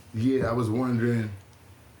yeah, I was wondering.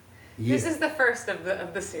 Yeah. This is the first of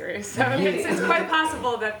the series, so it's quite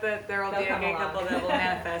possible that there will be a gay couple that will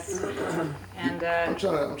manifest. And I'm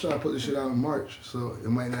trying to put this shit out in March, so it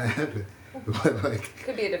might not happen. But like,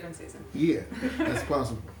 could be a different season. yeah, that's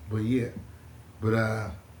possible. But yeah,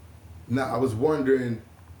 but now I was wondering.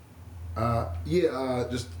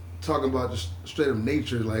 Just talking about just straight up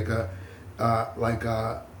nature, like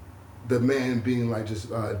the man being like just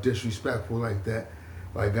disrespectful like that,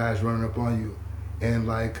 like guys running up on you, and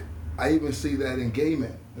like I even see that in gay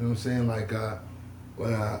men. You know what I'm saying? Like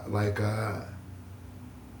when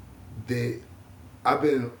I've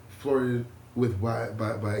been flirted with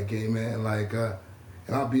by a gay man, like and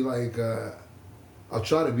I'll be like I'll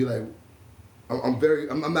try to be like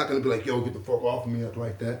I'm not gonna be like, yo, get the fuck off of me up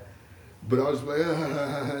like that, but I'll just be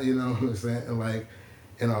like you know what I'm saying, and like.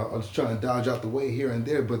 And I'll just try to dodge out the way here and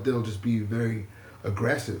there, but they'll just be very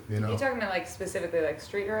aggressive, you know. You talking about like specifically like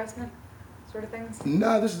street harassment sort of things?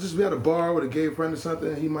 Nah, this is just be at a bar with a gay friend or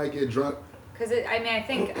something. He might get drunk. Because I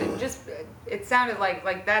think it sounded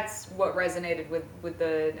like that's what resonated with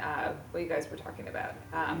the what you guys were talking about.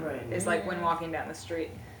 Right. Is like when walking down the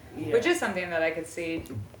street, Yeah. which is something that I could see.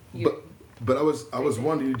 But I was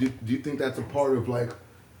wondering, do you think that's a part of like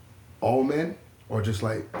all men, or just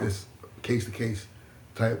like this case to case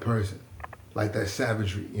type person, like that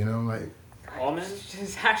savagery, you know, like. All men?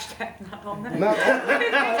 Just hashtag not all men. Not all,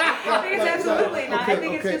 I think it's absolutely not. I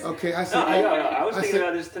think it's just. Okay, I No, say I was thinking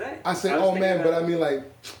about this today. I say was all thinking men, about- but I mean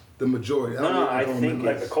like the majority. No, I don't think mean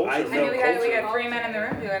like the culture. I I think, mean, we got 3 men in the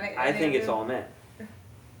room. Do I think it's all men.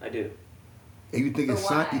 I do. And you think But it's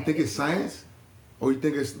why? you think it's science, or you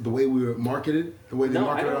think it's the way we were marketed, the way they No,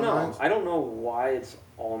 I marketed don't our know. minds? I don't know why it's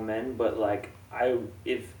all men, but like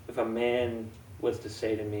if a man was to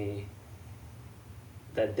say to me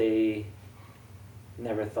that they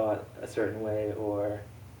never thought a certain way or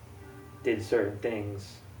did certain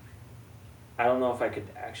things, I don't know if I could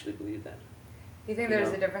actually believe them. Do you think You there's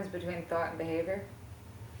know? a difference between thought and behavior?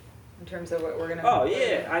 In terms of what we're gonna. Oh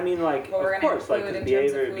yeah, I mean like What we're of gonna course, like include 'cause in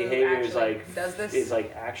terms of who behavior is actually like does this? is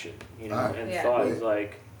like action, you know, Alright. and Yeah. thought is Wait.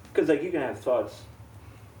 like because like you can have thoughts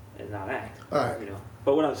and not act, Alright. you know.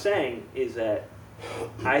 But what I'm saying is that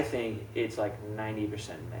I think it's like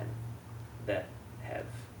 90% men that have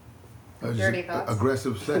Just Dirty thoughts?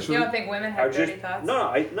 aggressive You sexually, don't think women are have dirty just thoughts?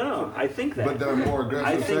 no, I think that but they're more I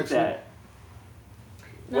aggressive think sexually. that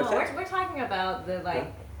No, what's that? we're talking about the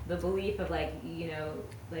the belief of like, you know,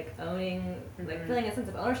 like owning, like feeling a sense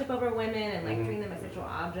of ownership over women and like treating them as sexual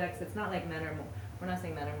objects. It's not like men are more. We're not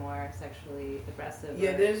saying men are more sexually aggressive. Yeah,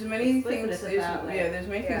 or there's many explicit. things. It's about, like, There's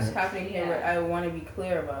many things happening here. What I want to be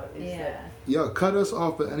clear about is that Yo, cut us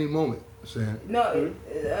off at any moment, saying. no,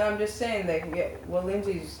 I'm just saying that what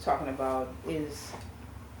Lindsay's talking about is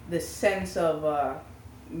the sense of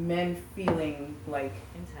men feeling like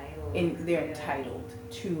entitled. they're entitled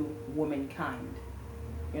to womankind,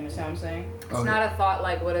 You understand what I'm saying? It's not a thought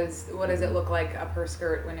like what does it look like up her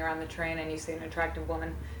skirt when you're on the train and you see an attractive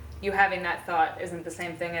woman. You having that thought isn't the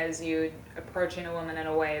same thing as you approaching a woman in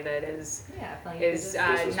a way that is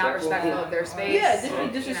not respectful of their space.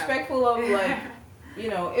 Yeah, disrespectful of like,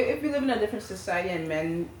 if we live in a different society and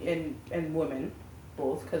men and women,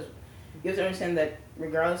 both, because you have to understand that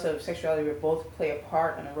regardless of sexuality, we both play a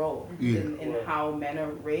part and a role in how men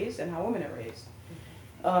are raised and how women are raised.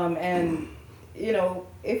 And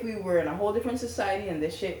if we were in a whole different society and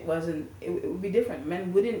this shit wasn't, it would be different.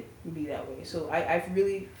 Men wouldn't be that way. So I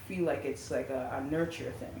really feel like it's like a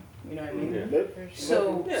nurture thing. You know what I mean? Yeah.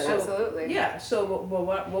 So absolutely. Yeah. So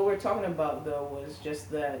what we're talking about though was just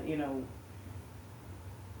that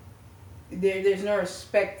there's no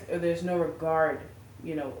respect or there's no regard,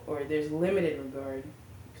 or there's limited regard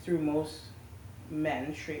through most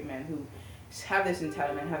men, straight men, who have this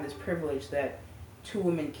entitlement, have this privilege that two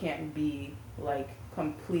women can't be like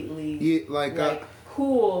completely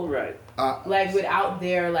cool, right? Like without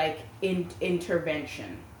their like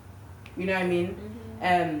intervention. You know what I mean?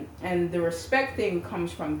 Mm-hmm. And the respect thing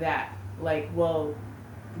comes from that. Like, well,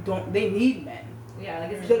 don't they need men? Yeah,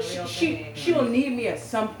 like it's Look, a real she thing. she'll need me at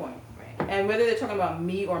some point. Right. And whether they're talking about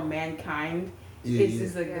me or mankind,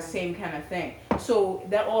 is like the same kind of thing. So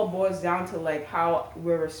that all boils down to like how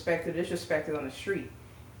we're respected, disrespected on the street.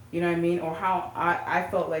 You know what I mean? Or how I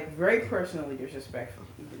felt like very personally disrespected.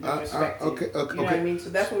 Okay. You know what I mean? So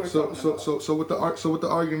that's what we're talking about. So with the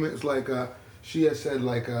argument is like she had said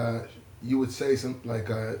like you would say some like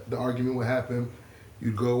the argument would happen,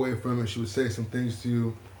 you'd go away from it, she would say some things to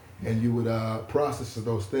you, and you would process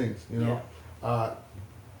those things.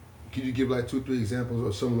 Could you give like 2-3 examples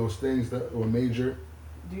of some of those things that were major?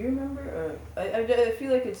 Do you remember? I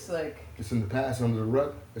feel like it's like it's in the past, under the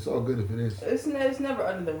rug. It's all good if it is. It's never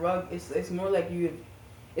under the rug. It's more like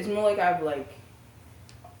it's more like I've like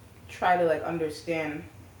tried to like understand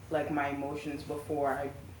like my emotions before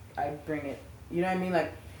I bring it. You know what I mean?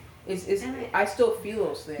 Like it's I still feel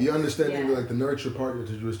those things. You understand maybe like the nurture part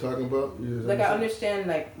that you was talking about? Like I understand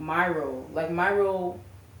like my role. Like my role,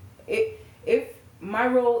 if my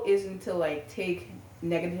role isn't to like take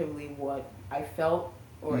negatively what I felt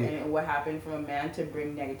or and what happened from a man to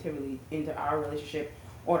bring negativity into our relationship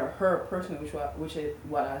or to her personally, which is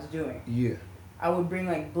what I was doing. Yeah. I would bring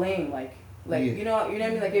like blame, like you know what I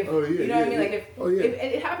mean, like if you know what I mean, like if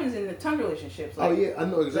it happens in the tongue relationships. Like, I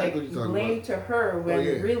know exactly like, what you're talking blame about. to her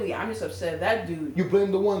when really I'm just upset at that dude. You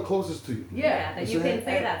blame the one closest to you. Yeah, that you can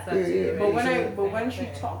say that stuff to you. But when she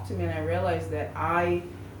talked to me and I realized that I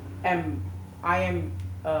am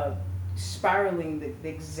spiraling the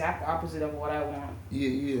exact opposite of what I want.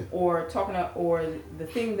 Yeah. Or the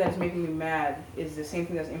thing that's making me mad is the same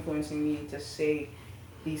thing that's influencing me to say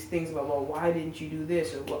these things about, well, why didn't you do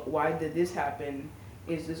this, or why did this happen?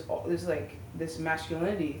 Is this like this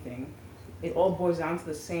masculinity thing? It all boils down to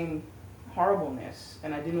the same horribleness,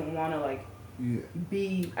 and I didn't want to like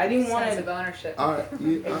be. I didn't want sense of ownership.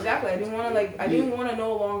 Exactly. I didn't want to like. I didn't want to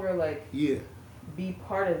no longer like. Be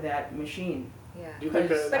part of that machine. Yeah.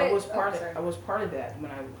 Because I was part of that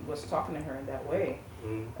when I was talking to her in that way,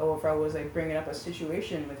 or if I was like bringing up a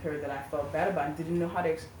situation with her that I felt bad about and didn't know how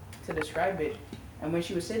to describe it. And when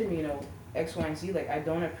she would say to me, X, Y, and Z, like, I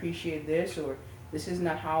don't appreciate this, or this is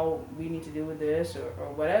not how we need to deal with this, or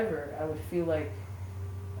whatever, I would feel like,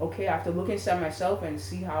 okay, I have to look inside myself and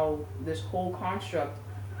see how this whole construct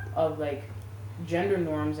of, like, gender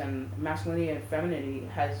norms and masculinity and femininity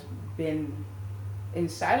has been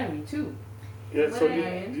inside of me, too. Yeah, so do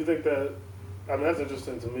you think that, I mean, that's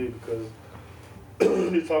interesting to me because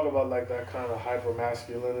you talk about, like, that kind of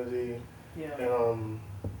hyper-masculinity, and,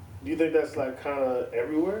 do you think that's like kind of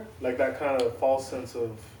everywhere? Like that kind of false sense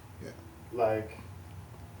of, like,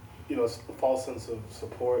 false sense of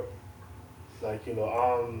support. Like,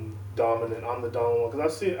 I'm dominant, I'm the dominant one.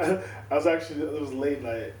 Because it was late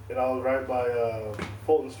night and I was right by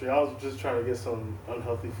Fulton Street. I was just trying to get some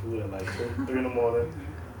unhealthy food at like 3 in the morning.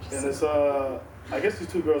 And it's, I guess these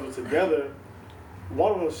two girls were together.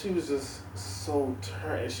 One of them, she was just so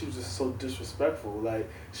turned, and she was just so disrespectful. Like,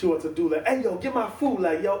 she wanted to do like, hey, yo, get my food.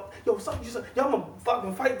 Like, yo, y'all gonna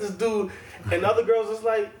fucking fight this dude. And the other girls was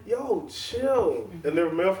like, yo, chill. And their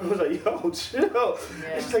male friend was like, yo, chill.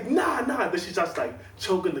 Yeah. And she's like, nah. Then she just like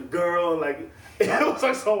choking the girl, and like, it was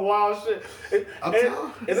like some wild shit. And there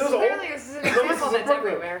was There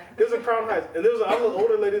was a Crown Heights, and there was an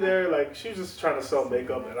older lady there, like, she was just trying to sell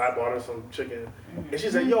makeup, and I bought her some chicken. And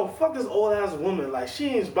she's like, yo, fuck this old ass woman. Like, she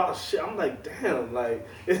ain't about shit. I'm like, damn, like,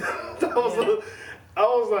 I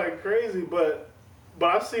was like crazy, but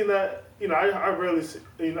I've seen that, I rarely see,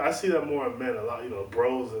 I see that more in men a lot,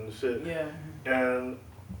 bros and shit. Yeah. And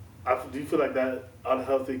do you feel like that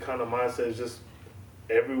unhealthy kind of mindset is just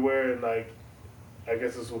everywhere, and like, I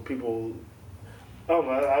guess it's what people. I don't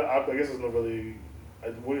know. I guess it's not really.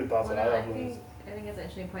 What are your thoughts on that? I think it's an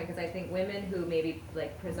interesting point, because I think women who maybe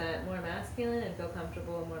like present more masculine and feel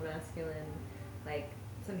comfortable more masculine, like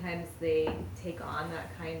sometimes they take on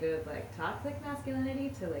that kind of like toxic masculinity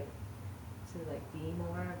to be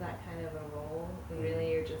more of that kind of a role. And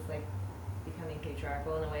really, you're just like becoming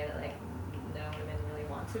patriarchal in a way that like no women really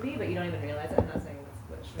want to be, but you don't even realize it. I'm not saying that's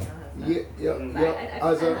what Chanel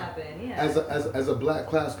has done. As a black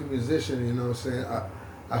classical musician, you know what I'm saying,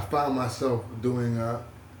 I found myself doing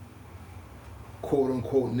quote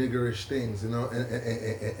unquote niggerish things, you know,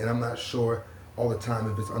 and I'm not sure all the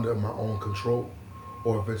time if it's under my own control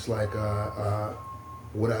or if it's like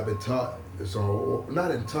what I've been taught. So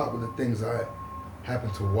not in taught, but the things I happen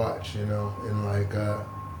to watch, you know, and like I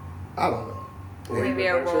don't know. Maybe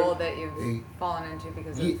a role that you've fallen into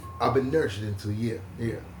because of... I've been nurtured into, you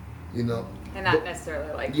know. And not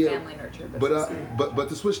necessarily like family nurture. But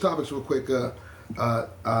to switch topics real quick, this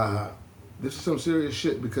is some serious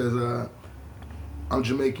shit because I'm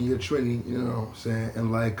Jamaican, you're Trini, you know what I'm saying?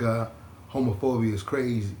 And like homophobia is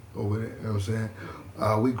crazy over there, you know what I'm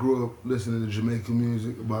saying? We grew up listening to Jamaican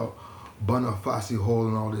music about Boniface Hall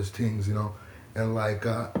and all these things, you know? And like...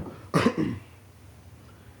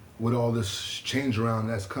 with all this change around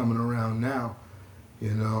that's coming around now,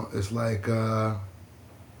 you know, it's like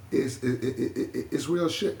it's real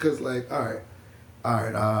shit. Cause like, all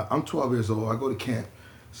right, I'm 12 years old. I go to camp,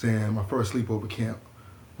 saying my first sleepover camp.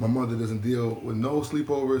 My mother doesn't deal with no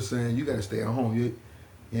sleepovers, saying you gotta stay at home. You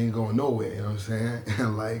ain't going nowhere. You know what I'm saying?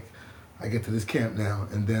 And like, I get to this camp now,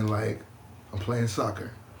 and then like, I'm playing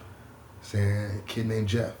soccer, saying a kid named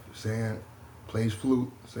Jeff, saying plays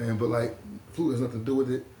flute, saying but like flute has nothing to do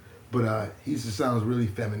with it. But he just sounds really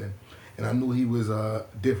feminine. And I knew he was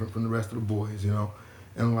different from the rest of the boys, you know?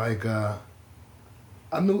 And like, I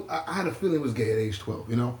had a feeling he was gay at age 12,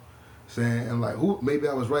 you know? Saying, and like, maybe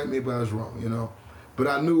I was right, maybe I was wrong, you know? But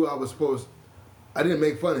I knew I didn't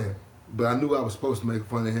make fun of him, but I knew I was supposed to make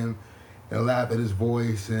fun of him and laugh at his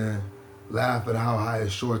voice and laugh at how high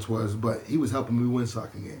his shorts was. But he was helping me win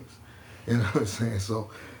soccer games, you know what I'm saying? So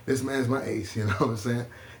this man's my ace, you know what I'm saying?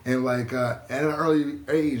 And like at an early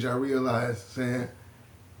age, I realized, saying,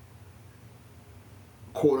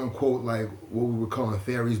 quote unquote, like what we were calling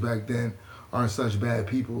fairies back then aren't such bad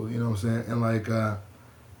people, you know what I'm saying? And like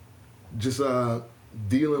just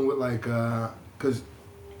dealing with like, cause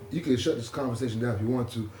you can shut this conversation down if you want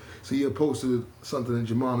to. So you posted something that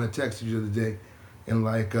your mom had texted you the other day, and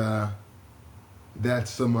like that's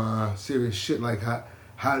some serious shit. Like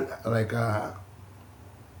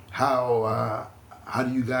how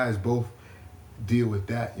do you guys both deal with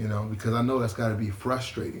that, you know? Because I know that's got to be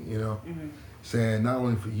frustrating, you know? Mm-hmm. Saying not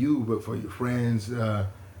only for you, but for your friends,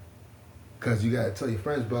 because you got to tell your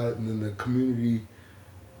friends about it, and then the community,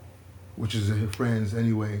 which is your friends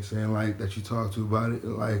anyway, saying like that you talk to about it,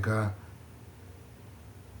 like,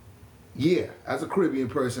 as a Caribbean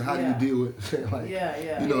person, how do you deal with saying like,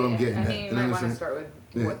 you know what I'm getting at? I mean, you might want to start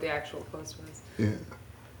with what the actual post was. Yeah.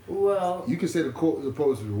 Well, you can say the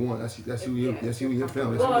post if you want. That's you and your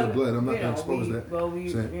family. That's your blood. I'm not going to expose that. Well,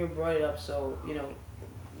 we brought it up, so you know,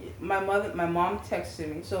 my mom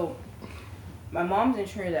texted me. So my mom's in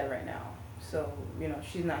Trinidad right now, so you know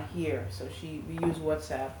she's not here. So we use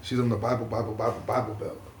WhatsApp. She's on the Bible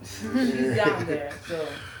belt. She's down there.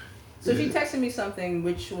 So she texted me something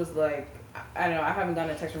which was like, I don't know. I haven't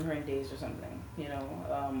gotten a text from her in days or something, you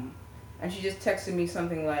know. And she just texted me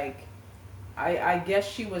something like, I guess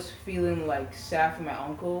she was feeling like sad for my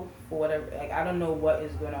uncle for whatever. Like I don't know what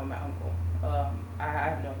is going on with my uncle. I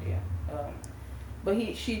have no idea. But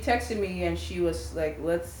she texted me and she was like,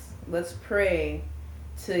 let's pray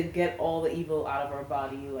to get all the evil out of our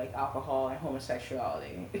body, like alcohol and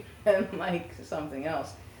homosexuality and like something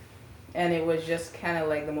else. And it was just kind of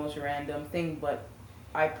like the most random thing, but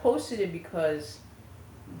I posted it because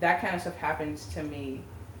that kind of stuff happens to me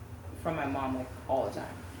from my mom like all the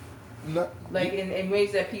time. In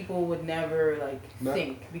ways that people would never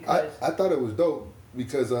think, because I thought it was dope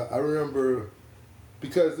because I remember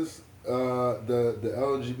because this the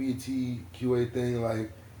LGBTQA thing,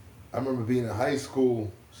 like I remember being in high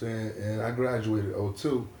school saying, and I graduated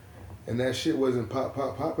 2002, and that shit wasn't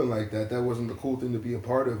popping like that. That wasn't the cool thing to be a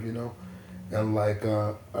part of, you know. And like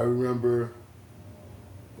I remember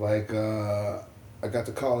like I got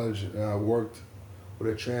to college and I worked with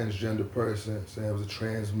a transgender person, saying it was a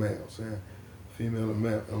trans male, saying female to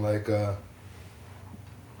male, and like I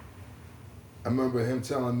remember him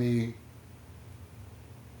telling me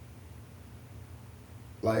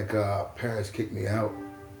like parents kicked me out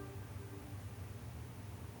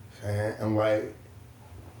and like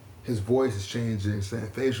his voice is changing, saying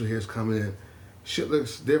facial hair's coming in, shit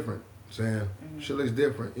looks different, saying shit looks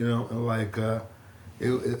different, you know, and like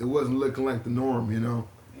it wasn't looking like the norm, you know.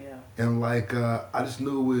 Yeah. And like I just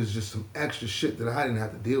knew it was just some extra shit that I didn't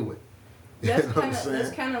have to deal with. That's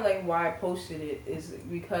kind of like why I posted it, is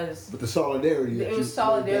because. But the solidarity. It was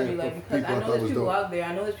solidarity, like because I know there's people out there.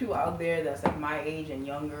 I know there's people out there that's like my age and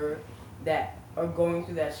younger that are going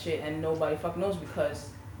through that shit, and nobody fucking knows because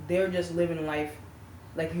they're just living life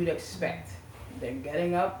like you'd expect. They're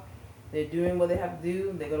getting up, they're doing what they have to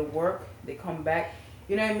do. They go to work, they come back.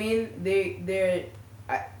 You know what I mean?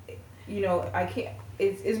 I can't.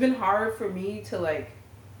 It's been hard for me to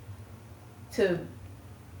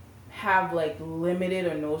have like limited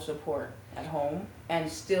or no support at home and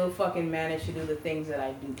still fucking manage to do the things that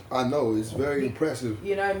I do. I know, it's very impressive.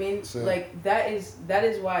 You know what I mean? So, like that is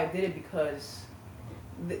why I did it, because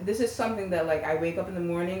this is something that like I wake up in the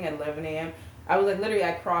morning at 11 a.m. I was like literally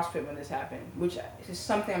at CrossFit when this happened, which is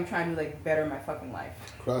something I'm trying to like better my fucking life.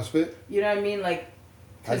 CrossFit? You know what I mean? Like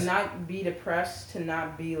to not be depressed, to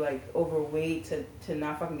not be like overweight, to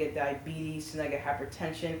not fucking get diabetes, to not get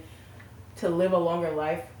hypertension, to live a longer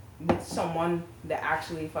life with someone that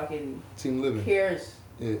actually fucking cares.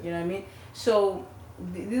 Yeah. You know what I mean? So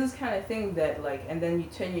these kind of things that like, and then you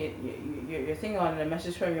turn your thing on and a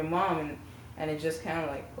message from your mom, and it's just kind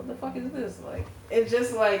of like, what the fuck is this? Like, it's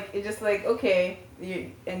just like okay,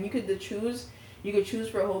 and you could choose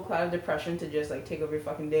for a whole cloud of depression to just like take over your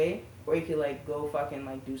fucking day, or you could like go fucking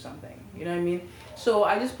like do something. You know what I mean? So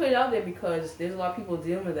I just put it out there because there's a lot of people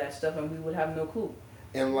dealing with that stuff, and we would have no clue.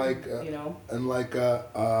 And like, you know, and like,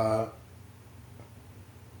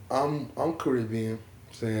 I'm Caribbean,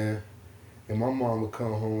 saying, and my mom would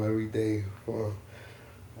come home every day.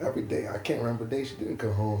 I can't remember the day she didn't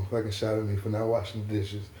come home. Fucking shout at me for not washing the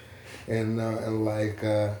dishes, and like,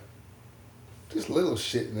 just little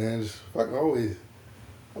shit, man. Just fucking always.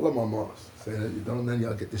 I love my moms. Saying, don't none of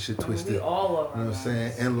y'all get this shit twisted. We all love our You know what I'm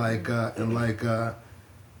saying? And like,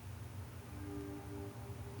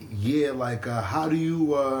 yeah, like how do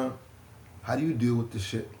you deal with this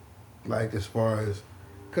shit? Like as far as,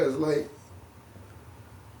 cause like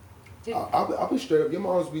I'll be straight up. Your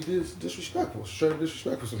moms be disrespectful, straight up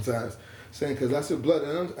disrespectful sometimes. Saying, cause that's your blood,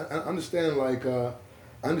 and I understand like the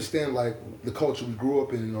culture we grew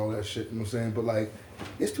up in and all that shit. You know what I'm saying? But like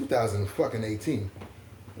it's 2018.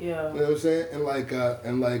 Yeah. You know what I'm saying? And like I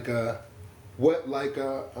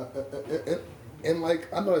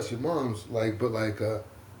know that's your mom's, like, but like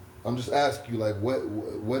I'm just asking you, like, what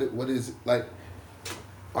is it, like?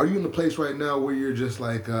 Are you in the place right now where you're just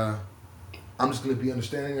like, I'm just gonna be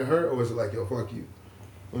understanding of her, or is it like, yo, fuck you?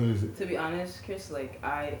 What is it? To be honest, Chris, like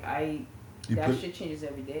shit changes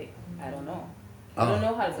every day. I don't know. I don't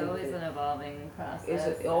know how to. It's always an evolving process.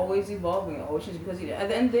 It's always evolving. It always changes, because at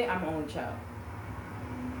the end of the day, I'm an only child.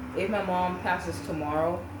 If my mom passes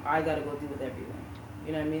tomorrow, I gotta go deal with everything.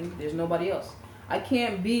 You know what I mean? There's nobody else. I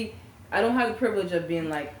don't have the privilege of being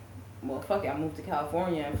like, well, fuck it, I moved to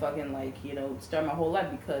California and fucking like, you know, start my whole life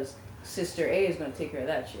because Sister A is gonna take care of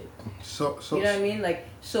that shit. So you know what I mean? Like,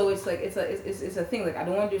 so it's like it's a thing. Like, I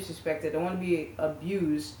don't want to be disrespected. I don't want to be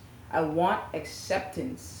abused. I want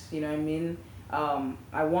acceptance. You know what I mean?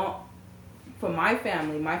 I want for my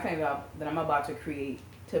family that I'm about to create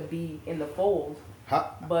to be in the fold.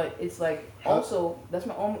 But it's like also that's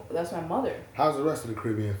my mother. How's the rest of the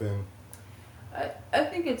Caribbean family? I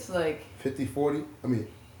think it's like 50-40. I mean,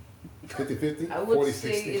 50-50? I would 40-60.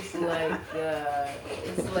 say it's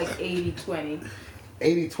like 80-20.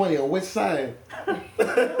 80-20 on which side?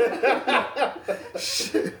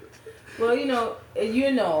 Shit. Well, you know,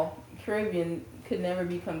 Caribbean could never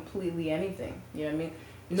be completely anything. You know what I mean?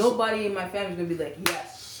 Nobody in my family is gonna be like,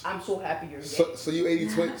 yes, I'm so happy you're gay. So you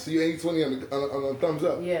 80-20. So you 80-20 on the thumbs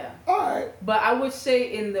up. Yeah. All right. But I would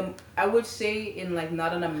say in like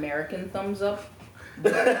not an American thumbs up.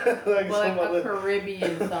 But like a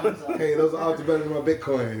Caribbean thumbs up. Hey, those odds are better than my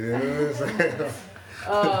Bitcoin. You know what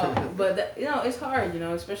I'm saying? But it's hard,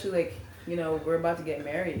 especially like, we're about to get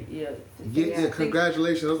married. Yeah.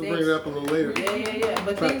 Congratulations. Let's bring it up a little later. Yeah.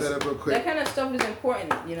 But that up real quick. That kind of stuff is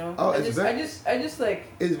important, Oh, I just like.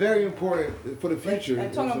 It's very important for the future. Like,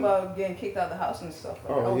 I'm talking about getting kicked out of the house and stuff.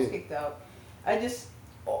 Like, I was kicked out. I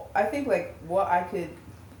think like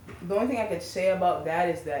the only thing I could say about that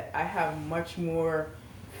is that I have much more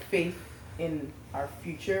faith in our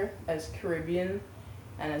future as Caribbean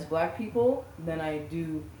and as Black people than I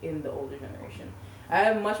do in the older generation. I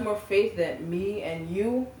have much more faith that me and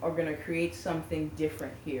you are gonna create something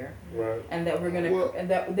different here, right? And that we're gonna and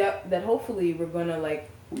that hopefully we're gonna like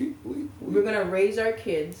we're gonna raise our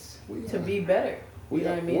kids to be better. You know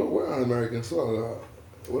what I mean? We're on American soil.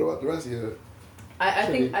 What about the rest of you? I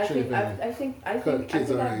think I've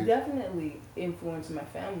definitely influenced my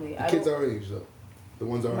family. The kids our age though, the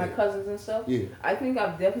ones our my age. cousins and stuff. Yeah. I think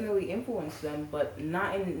I've definitely influenced them, but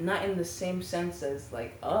not in the same sense as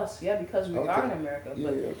like us. Yeah, because we are in America. Yeah,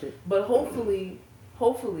 okay. But hopefully,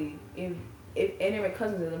 if any of my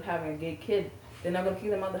cousins end up having a gay kid, they're not gonna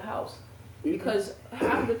kick them out of the house, because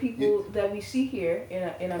half the people that we see here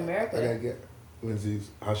in America. I gotta get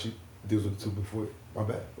Lindsay's how she deals with it too before. My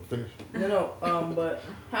bad. Finish. No. But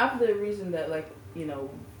half the reason that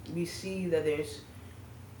we see that there's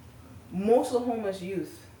most of the homeless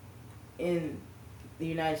youth in the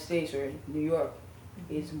United States or New York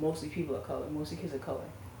is mostly people of color, mostly kids of color,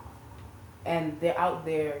 and they're out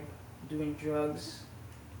there doing drugs,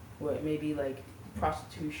 what maybe like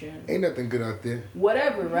prostitution. Ain't nothing good out there.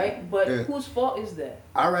 Whatever, right? But whose fault is that?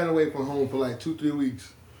 I ran away from home for like 2-3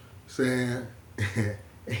 weeks, saying,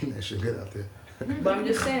 "Ain't that shit good out there." But I'm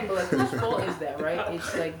just saying, but like, whose fault is that, right?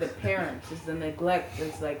 It's like the parents, it's the neglect,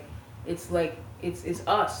 it's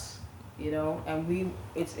us, and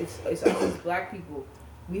it's us as black people.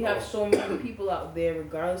 We have so many people out there,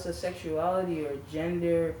 regardless of sexuality or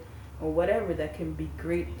gender or whatever, that can be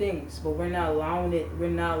great things, but we're not allowing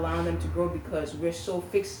them to grow because we're so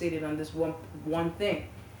fixated on this one thing.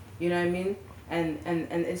 You know what I mean? And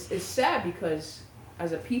it's sad because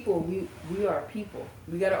as a people, we are a people.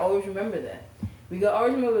 We gotta always remember that. We gotta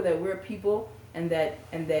always remember that we're a people, and that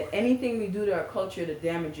anything we do to our culture to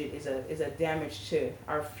damage it is a damage to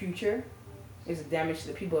our future, is a damage to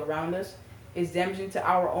the people around us, is damaging to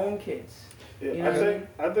our own kids. Yeah, you know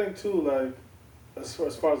I think too, like as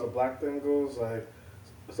far as the black thing goes, like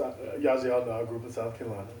y'all know I grew up in South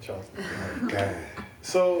Carolina, Charleston. God.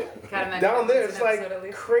 So down there it's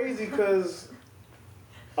like crazy because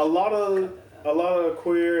a lot of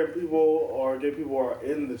queer people or gay people are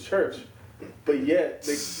in the church, but yet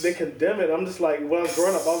they condemn it. I'm just like, when I was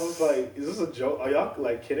growing up, I was just like, is this a joke? Are y'all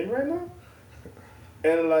like kidding right now?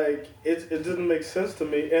 And like it didn't make sense to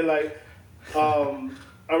me. And like I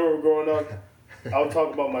remember growing up, I would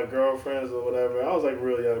talk about my girlfriends or whatever. I was like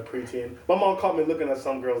really young, preteen. My mom caught me looking at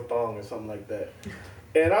some girl's thong or something like that.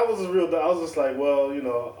 And I was just like, well,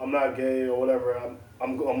 I'm not gay or whatever.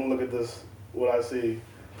 I'm gonna look at this, what I see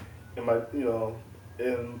in my,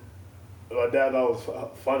 and my dad thought it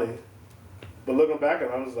was funny. But looking back at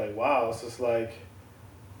it, I'm just like, wow, it's just like,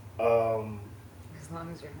 as long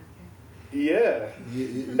as you're not gay. Yeah.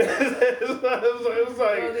 It's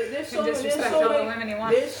like,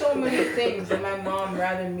 there's so many things that my mom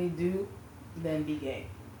rather me do than be gay.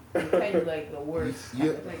 It's kind of like the worst.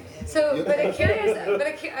 Yeah. So, but a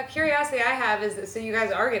curiosity I have is that, so you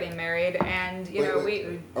guys are getting married, and I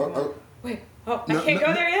can't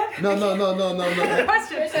go there yet? No.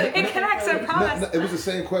 Question. It connects, I promise. No, it was the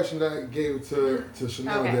same question that I gave to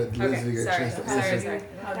Chanel that Lindsay got a chance to answer.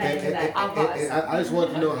 And I just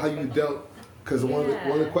wanted to know how you dealt, because one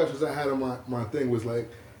of the questions I had on my thing was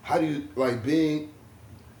like, how do you, like being,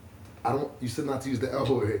 you said not to use the L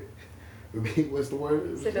word. What's the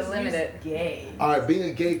word? So to limit it. Gay. All right, being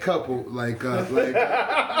a gay couple, like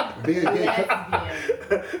being a gay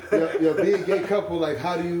couple, being a gay couple, like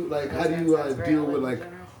how do you deal with like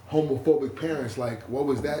homophobic parents? Like, what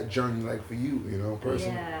was that journey like for you,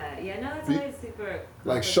 personally? No, it's always super.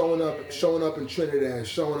 Like showing up in Trinidad,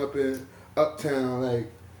 showing up in Uptown, like.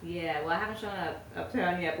 Yeah, well, I haven't shown up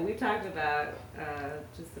uptown yet, but we talked about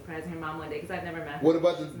just surprising her mom one day because I've never met her. What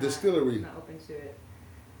about the distillery? She's not open to it.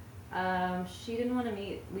 She didn't want to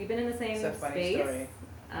meet. We've been in the same space. Story.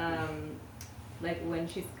 Like when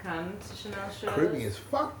she's come to Chanel's shows. Caribbean's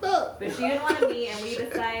fucked up. But she didn't want to meet, and we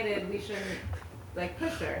decided we shouldn't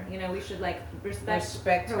push her. We should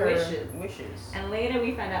respect her wishes. And later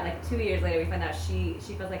we found out, 2 years later, we found out she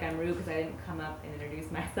feels like I'm rude because I didn't come up and introduce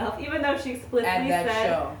myself, even though she explicitly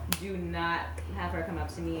said, "Do not have her come up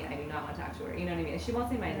to me. I do not want to talk to her." You know what I mean? And she won't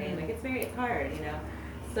say my name. It's hard,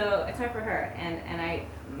 So it's hard for her, and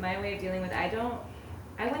my way of dealing with it,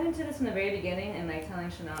 I went into this from the very beginning and telling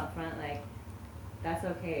Chanel up front, that's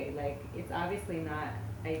okay. It's obviously not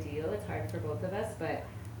ideal. It's hard for both of us, but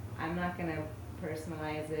I'm not gonna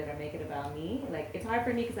personalize it or make it about me. It's hard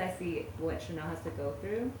for me because I see what Chanel has to go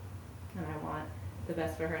through, and I want the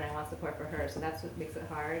best for her and I want support for her. So that's what makes it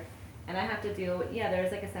hard. And I have to deal with,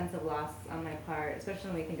 there's a sense of loss on my part,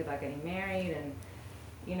 especially when we think about getting married and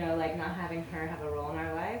not having her have a role in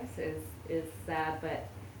our lives is sad, but at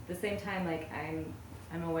the same time,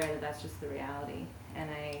 I'm aware that that's just the reality. And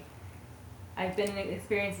I've been in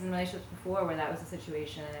experiences in relationships before where that was the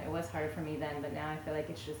situation, and it was hard for me then, but now I feel like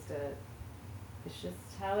it's just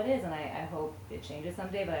how it is, and I hope it changes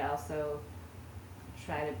someday, but I also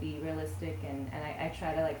try to be realistic, and I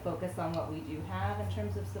try to like focus on what we do have in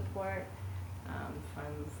terms of support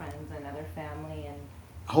from friends and other family. And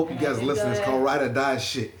I hope you guys listen. It's called Ride or Die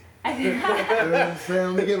shit. You know what I'm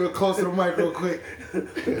saying? Let me get real close to the mic real quick.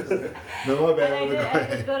 No, my bad.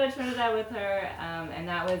 I did go to Trinidad with her, and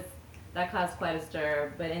that caused quite a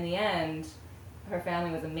stir. But in the end, her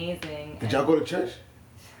family was amazing. Did y'all go to church?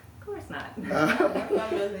 Of course not. My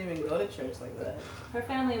mom doesn't even go to church like that. Her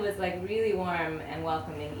family was like really warm and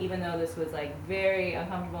welcoming, even though this was like very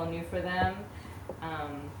uncomfortable and new for them.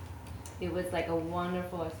 It was like a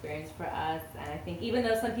wonderful experience for us, and I think even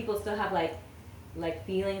though some people still have like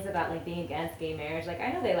feelings about like being against gay marriage, like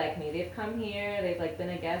I know they like me. They've come here, they've like been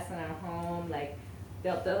a guest in our home, like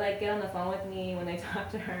they'll like get on the phone with me when they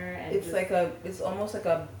talk to her, and it's almost like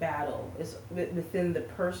a battle. It's within the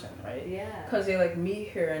person, right? Yeah. Because they like meet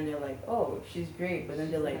her and they're like, oh, she's great, but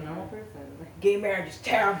then they're like, a normal person. Gay marriage is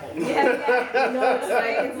terrible. Yeah. You know,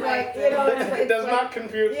 it's like you know, it does not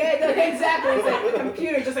compute. Yeah, exactly. It's like a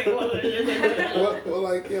computer just like. well,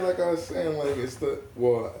 like I was saying, like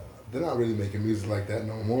they're not really making music like that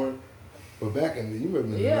no more. But back in the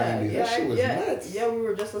 90s, that shit was nuts. Yeah, we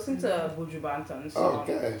were just listening to Buju Banton's song. Oh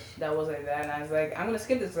gosh. That was like that, and I was like, I'm gonna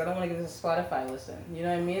skip this because I don't want to give this a Spotify listen. You know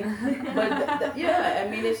what I mean? But yeah, I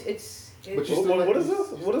mean it's. What is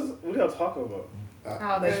this? What are y'all talking about? A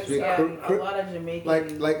lot of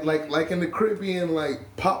Jamaican. Like in the Caribbean, like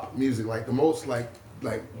pop music, like the most like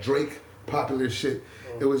Drake popular shit.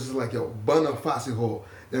 It was just like Buna Fasiho.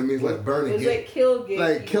 That means like burning. It was like kill gay.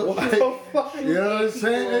 Like kill. You know what I'm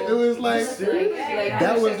saying? It was like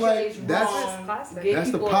that was like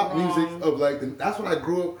that's the pop music of like that's what I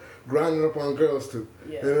grew up grinding up on girls to.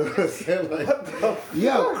 Yeah. You know what I'm saying? Like,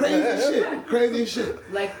 crazy shit.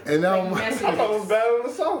 Like, and now like I thought it was bad on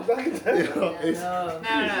the song back then. No.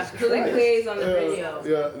 Because it plays on the video.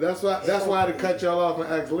 Yeah, that's why I had to cut y'all off and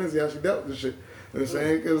ask Lindsay how she dealt with this shit. You know what I'm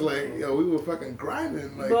saying? Because like, we were fucking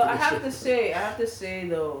grinding. Like, but I have to say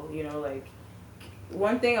though, you know, like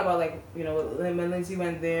one thing about like, you know, when Lindsay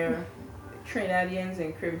went there, Trinidadians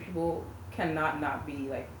and Caribbean people cannot not be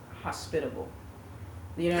like hospitable.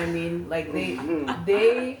 You know what I mean? Like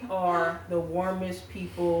they are the warmest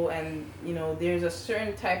people, and you know, there's a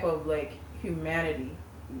certain type of like humanity,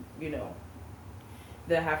 you know,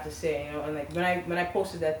 that I have to say, you know, and like when I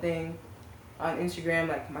posted that thing on Instagram,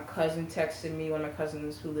 like my cousin texted me, one of my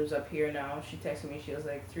cousins who lives up here now, she texted me, she has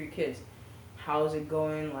like 3 kids. How's it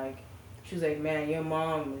going? Like, she was like, man, your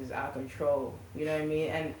mom is out of control. You know what I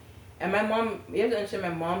mean? And my mom, you have to understand, my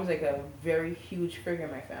mom's like a very huge figure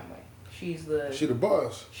in my family. She's the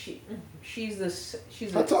boss. She's the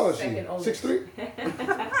How tall is second she? oldest. 6'3"?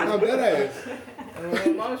 Not that ass.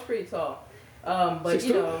 My mom's pretty tall. But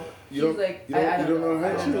 6'2"? you know, she's like, I don't know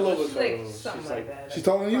her height. She's like something like that. She's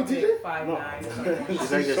taller than you, TJ? 5'9".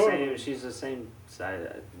 She's like the same. She's the same size.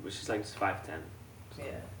 She's like 5'10". Yeah.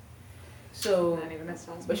 So, Not even as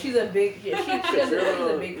tall as but me. she's a big. Yeah, she's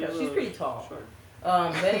a big. She's pretty tall. Sure.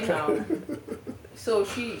 But anyhow, so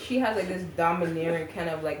she has like this domineering kind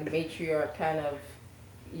of like matriarch kind of,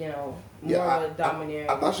 you know, more of a domineering.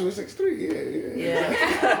 I thought she was 6'3". Yeah.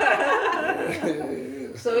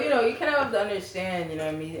 So you know, you kind of have to understand, you know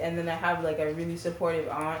what I mean. And then I have like a really supportive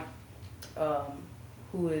aunt,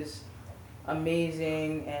 who is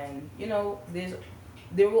amazing, and you know,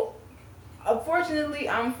 there will. Unfortunately,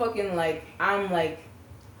 I'm like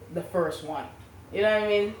the first one. You know what I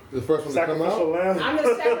mean? The first one to come out? Lamb. I'm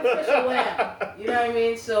the sacrificial lamb. You know what I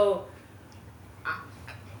mean? So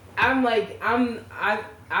I'm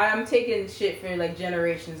taking shit for like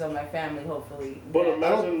generations of my family, hopefully. But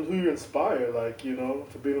imagine who you inspire, like, you know,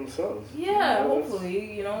 to be themselves. Yeah,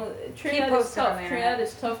 hopefully, you know, Trinidad is tough. Trinidad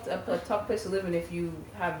is a tough place to live in if you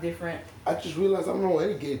have different. I just realized I don't know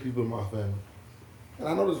any gay people in my family. And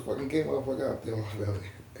I know there's a fucking gay motherfucker out there in my family.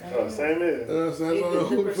 Same here.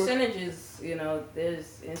 The percentages, you know,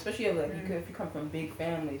 there's, especially if you come from big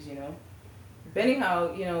families, you know. But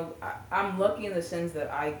anyhow, you know, I'm lucky in the sense that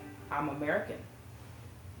I'm American.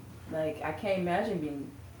 Like, I can't imagine being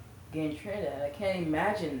gay in Trinidad. I can't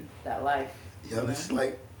imagine that life. Yeah, this is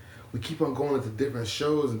like, we keep on going into different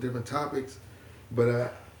shows and different topics,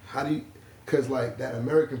 but how do you, because like that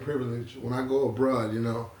American privilege, when I go abroad, you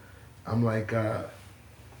know, I'm like, damn,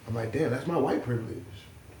 that's my white privilege.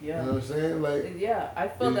 Yeah. You know what I'm saying? Like, yeah, I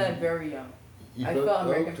felt that very young. I felt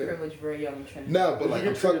American privilege very young in Trinidad. No, but like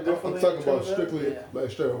I'm talking about strictly like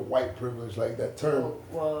straight white privilege, like that term.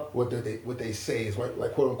 Well, what they say is white,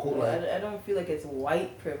 like quote unquote. Well, like, I don't feel like it's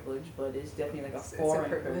white privilege, but it's definitely like a foreign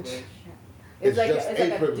privilege. It's like just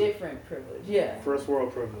a different privilege. Yeah. First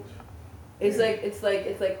world privilege. It's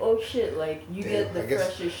like oh shit, like you get the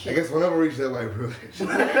freshest shit. I guess we'll never reach that white privilege.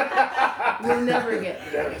 We'll never get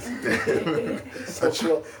there.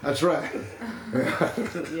 I try.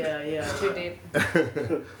 Yeah. Too deep.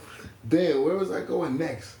 Damn, where was I going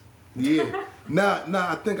next? Yeah. Nah.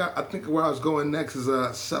 I think where I was going next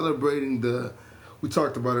is celebrating we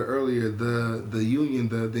talked about it earlier, the union,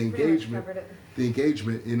 the engagement. The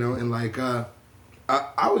engagement, you know, and like I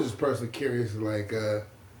was just personally curious, like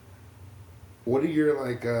what are your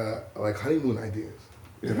like honeymoon ideas?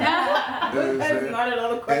 You know? That's not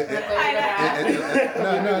another question.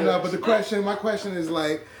 No. But my question is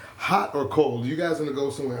like hot or cold? You guys gonna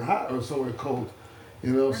go somewhere hot or somewhere cold?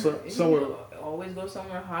 You know, somewhere. Always go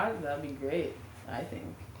somewhere hot. That'd be great. I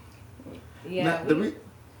think. Yeah.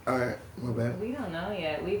 All right, my bad. We don't know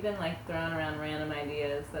yet. We've been like throwing around random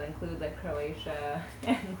ideas that include like Croatia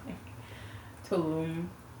and like Tulum.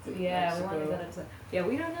 Yeah, we want to go to. Yeah,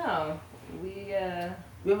 we don't know. We have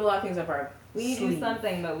a lot of things up our We do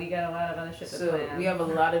something, but we got a lot of other shit to plan. So we have a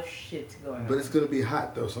lot of shit going on. But it's gonna be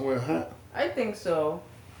hot though, somewhere hot. I think so.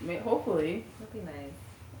 Hopefully. That'd be nice.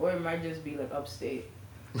 Or it might just be like upstate.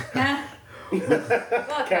 And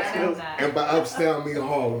by upstate I mean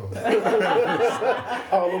Harlem.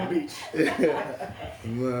 Harlem Beach.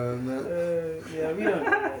 No. Yeah, we don't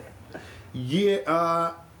know that.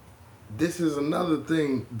 Yeah, this is another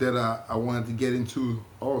thing that I wanted to get into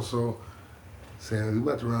also. Saying we're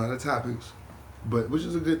about to run out of topics, but which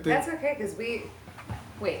is a good thing. That's okay, because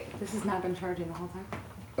wait, this has not been charging the whole time?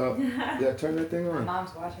 Yeah, turn that thing on.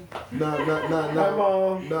 Mom's watching. No,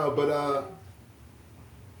 but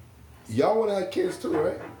y'all want to have kids too,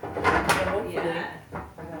 right?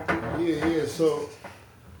 Yeah, so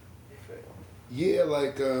yeah,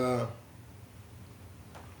 like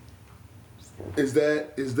is that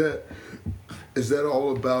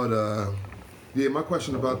all about yeah, my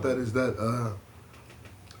question about that is that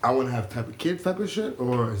I want to have kids type of shit,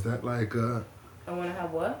 or is that like I want to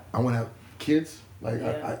have what? I want to have kids, like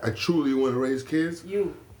yeah. I truly want to raise kids.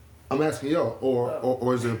 You. I'm asking y'all,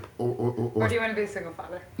 or is it or do you want to be a single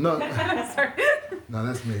father? No. Sorry. No,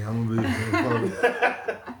 that's me. I'm gonna be a single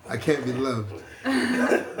father. I can't be loved.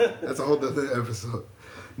 That's a whole other episode.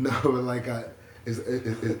 No, but like is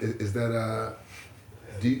that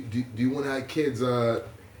do you want to have kids?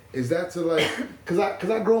 Is that to like, cause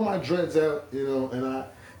I grow my dreads out, you know,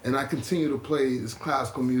 and I continue to play this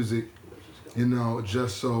classical music, you know,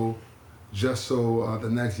 just so the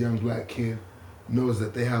next young black kid knows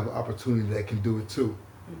that they have an opportunity that can do it too.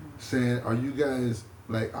 Mm-hmm. Saying, are you guys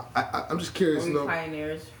like? I'm just curious. Are we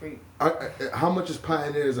pioneers for? How much is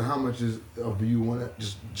pioneers and how much is of you want to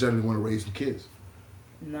just generally want to raise some kids?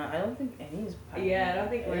 No, I don't think any is pioneers. Yeah, I don't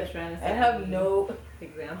think we're trying to. I have no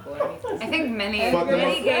example. I think many gay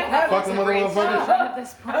couples have raised children at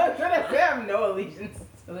this point. I was gonna say I have no allegiance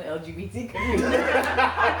to the LGBT community.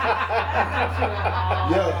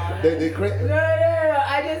 Yo, they crazy. No.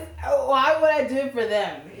 I just, why would I do it for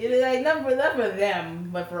them? Like not for them,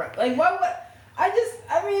 but for like why would I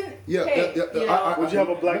mean, yeah, hey, yeah. You know, would you have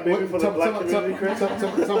a black baby for the black community, Chris?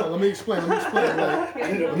 Let me explain.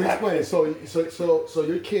 So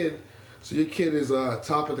your kid is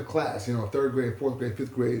top of the class, you know, 3rd grade, 4th grade,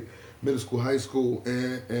 5th grade, middle school, high school,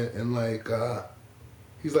 and like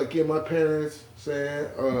he's like, yeah, my parents saying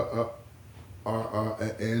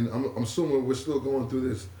and I'm assuming we're still going through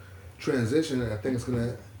this transition, and I think it's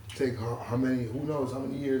gonna take how many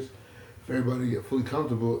years for everybody to get fully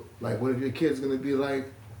comfortable. Like, what if your kid's gonna be like,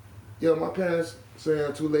 yo, my parents saying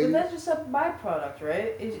I'm too lady? But that's just a byproduct,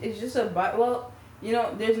 right? It's just a well, you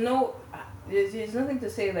know, there's nothing to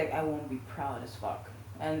say like I won't be proud as fuck,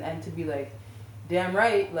 and to be like, damn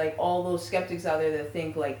right, like all those skeptics out there that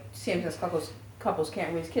think like same-sex couples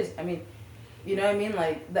can't raise kids. I mean, you know what I mean?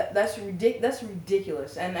 Like that's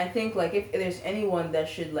ridiculous. And I think like if there's anyone that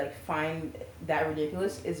should like find that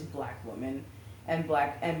ridiculous, it's black women and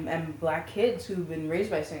black kids who've been raised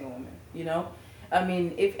by single women. You know, I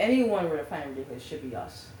mean, if anyone were to find it ridiculous, it should be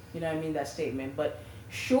us. You know what I mean? That statement. But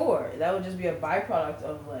sure, that would just be a byproduct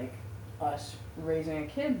of like us raising a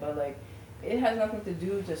kid. But like, it has nothing to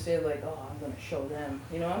do to say like, oh, I'm gonna show them.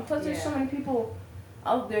 You know, and plus there's so many people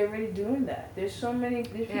out there already doing that. There's so many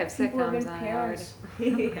people who've been parents.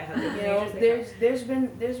 You know, there's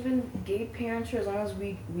been gay parents for as long as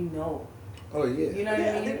we know. Oh yeah. You know what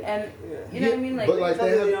I mean? And you know what I mean? Like, but like it's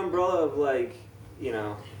under the umbrella of like, you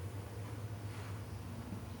know,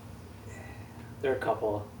 they're a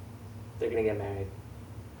couple, they're gonna get married,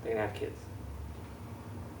 they're gonna have kids.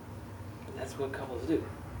 And that's what couples do.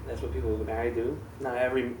 That's what people who get married do. Not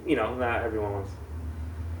everyone wants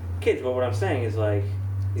kids, but what I'm saying is like,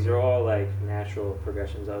 these are all like natural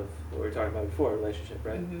progressions of what we were talking about before, a relationship,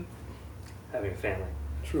 right? Mm-hmm. Having a family.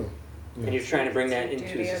 True. Yeah. And you're trying to bring that Duty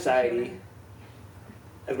into as a society, human.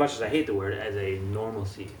 as much as I hate the word, as a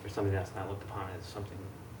normalcy or something that's not looked upon as something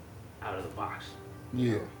out of the box.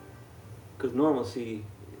 Yeah. Because normalcy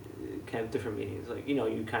can have different meanings. Like, you know,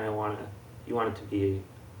 you kind of want it to be,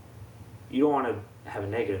 you don't want to have a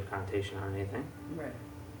negative connotation on anything. Right.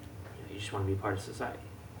 You just want to be part of society.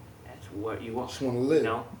 That's what you want. Just want to live. You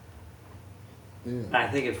know? Yeah. And I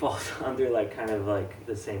think it falls under like kind of like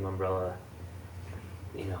the same umbrella,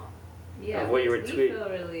 you know. Yeah, Of what you were we tweet- feel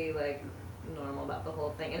really like normal about the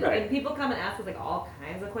whole thing, and, Right. and people come and ask us like all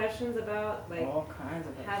kinds of questions about like All kinds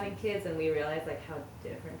of having kids, and we realize like how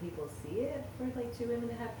different people see it for like two women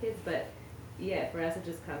to have kids. But yeah, for us it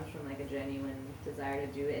just comes from like a genuine desire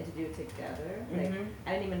to do it and to do it together. Like Mhm.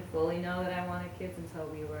 I didn't even fully know that I wanted kids until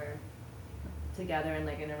we were together and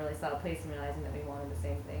like in a really solid place and realizing that we wanted the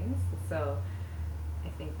same things. So I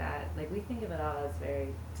think that like we think of it all as very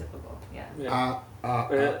typical. Yeah.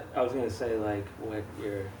 But I was gonna say like what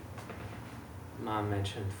your mom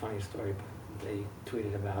mentioned, funny story, but they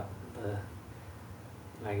tweeted about the.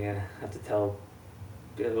 I gotta have to tell.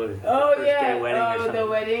 What is it, Oh the first yeah. gay wedding or Oh, something. the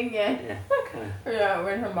wedding. Yeah. Yeah, kinda. Yeah.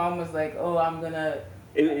 When her mom was like, "Oh, I'm gonna."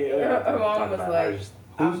 Her mom was like,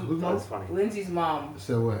 Who's mom? That's funny. Lindsay's mom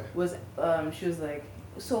So what? was she was like,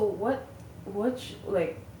 so what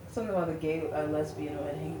like something about a gay lesbian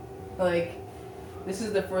wedding, like this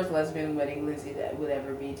is the first lesbian wedding Lindsay that would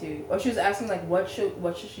ever be to, or she was asking like what should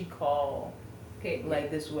she call Okay. like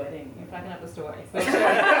this wedding. You're fucking up the story.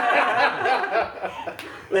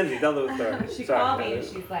 Lindsay, tell the story. She Sorry, called me no, and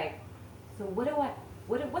she's like, so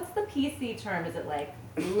what's the PC term? Is it like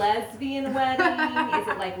lesbian wedding? Is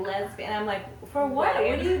it like lesbian? And I'm like, for what? What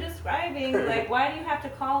are you describing? Like, why do you have to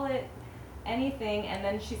call it anything? And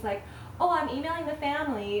then she's like, oh, I'm emailing the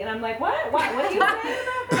family. And I'm like, what? What are you saying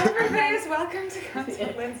about that? Everybody is welcome to come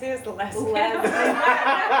to Lindsay as the lesbian.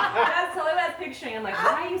 That's totally what I was picturing. I'm like,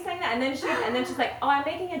 why are you saying that? And then she's like, oh, I'm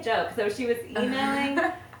making a joke. So she was emailing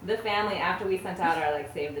the family after we sent out our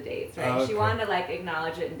like save the dates, right? Oh, She okay. wanted to like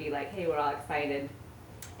acknowledge it and be like, hey, we're all excited.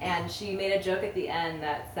 And she made a joke at the end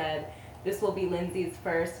that said, this will be Lindsay's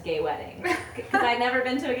first gay wedding. Because I'd never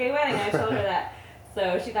been to a gay wedding. I told her that.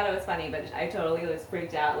 So she thought it was funny, but I totally was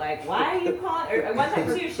freaked out. Like, why are you calling? Or one time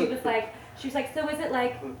too, she was like, so is it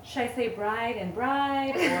like, should I say bride and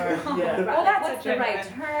bride, or Yeah. Well, that's what's a the right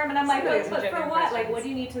genuine- term? And I'm like, Somebody's but for genuine what? Like, questions. what do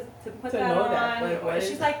you need to put To that know on? that, like, what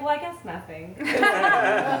She's is- like, well, I guess nothing.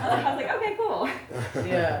 I was like, okay, cool.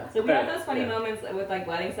 Yeah. So we have those funny Yeah. moments with like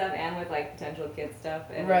wedding stuff and with like potential kid stuff.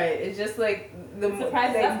 And Right. It's just like the it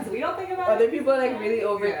surprises us because we don't think about other it. people are like really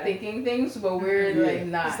overthinking things, but we're Yeah. like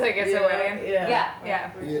not. Just like it's you a know? wedding. Yeah.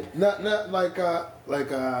 Yeah. Yeah, not like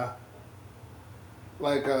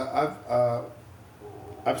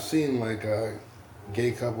I've seen like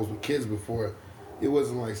gay couples with kids before. It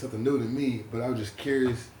wasn't like something new to me, but I was just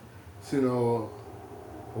curious to know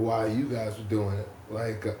why you guys were doing it.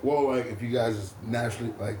 Like, like if you guys just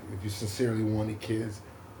naturally, like if you sincerely wanted kids,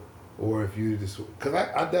 or if you just, cause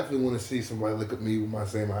I definitely want to see somebody look at me with my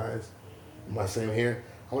same eyes, my same hair.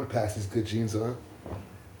 I want to pass these good genes on.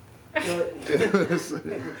 Well,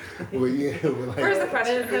 yeah, but like, Where's the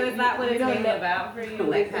question? So is that what We it's don't been know. about for you?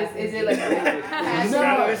 Like, is it like?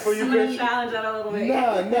 No. for you, I'm gonna challenge that a little bit.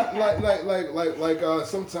 Nah, not like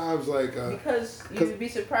sometimes like Because you'd be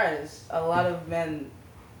surprised. A lot of men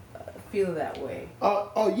feel that way.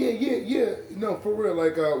 yeah. No, for real.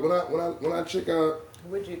 Like when I check out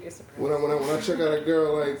Would you get surprised? when I check out a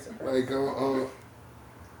girl like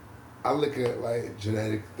I look at like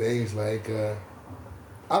genetic things like I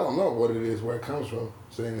don't know what it is, where it comes from,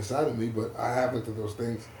 saying inside of me, but I have looked at those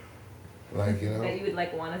things, like, you know. That you would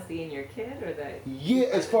like want to see in your kid, or that? Yeah,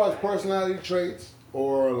 as far as personality traits,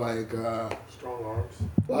 or like Strong arms.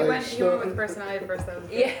 You like went stuff- with personality first, though.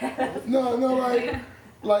 Yeah. No,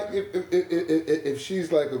 like if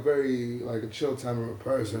she's like a very like a chill type of a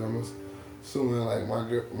person, I'm assuming like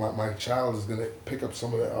my child is gonna pick up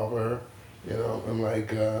some of that off of her, you know, and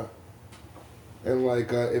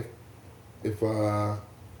if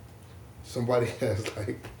somebody has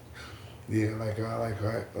like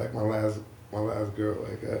like my last girl,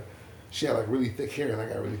 like she had like really thick hair and I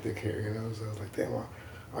got really thick hair, you know, so I was like, damn,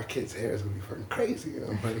 our kid's hair is gonna be fucking crazy, you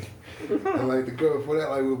know, like, and like the girl before that,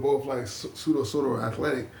 like we were both like pseudo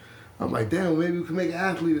athletic. I'm like, damn, maybe we can make an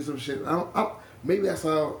athlete or some shit. Maybe that's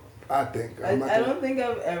how I think. I don't think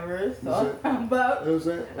I've ever thought about. You know what I'm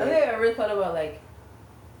saying? I don't think I've ever thought about like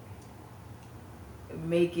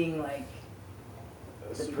making like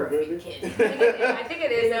the Super perfect baby? kid. I think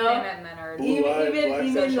it is You know? something that men are. Ooh, even why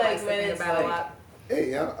like socialized when thinking it's about a like lot.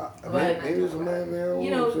 Hey, maybe it's a man.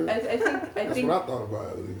 You know, I think that's what I thought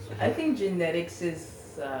about at least. I think genetics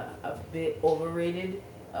is a bit overrated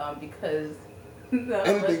because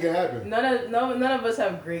anything can happen. None of us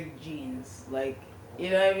have great genes. Like, you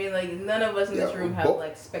know what I mean? Like, none of us in this room have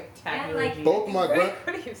like spectacular genes. Both of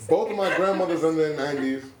my grandmothers in their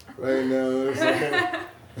 90s right now.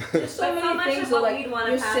 There's so many things that, like,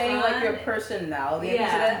 you're saying, like, your personality.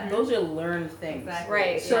 Yeah. Those are learned things. Exactly.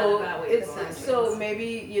 Right. So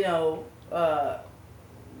maybe, you know,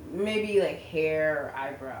 maybe like hair or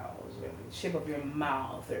eyebrows or the shape of your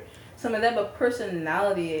mouth or some of that, but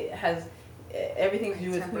personality has everything to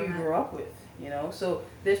do with who you grew up with, you know? So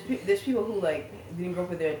there's people who, like, didn't grow up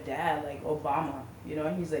with their dad, like Obama, you know,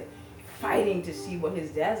 and he's like fighting to see what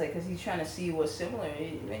his dad's like because he's trying to see what's similar.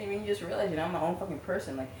 I mean, you just realize, you know, I'm my own fucking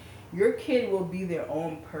person. Like, your kid will be their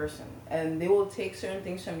own person, and they will take certain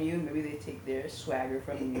things from you. Maybe they take their swagger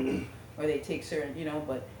from you, or they take certain, you know,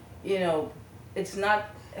 but, you know, it's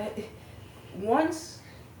not, once,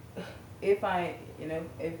 if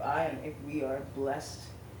we are blessed,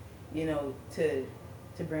 you know, to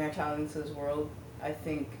bring our child into this world, I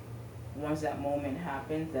think once that moment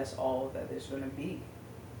happens, that's all that there's going to be.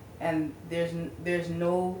 And there's so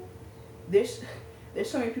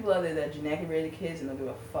many people out there that genetically related kids and don't give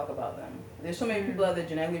a fuck about them. There's so many people out there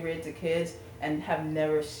genetically related to kids and have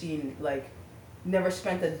never spent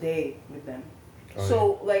a day with them. Oh,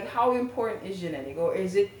 so yeah. Like, how important is genetic, or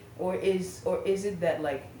is it that,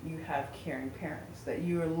 like, you have caring parents, that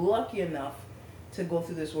you're lucky enough to go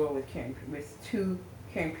through this world with 2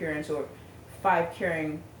 caring parents or 5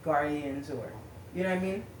 caring guardians, or, you know what I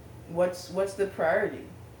mean? What's the priority?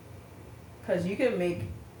 Because you can make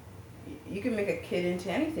a kid into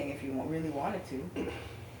anything if you really wanted to, you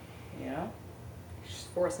know. Just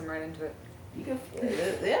force them right into it. You can,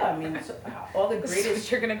 yeah. I mean, all the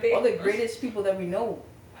greatest, all the greatest people that we know,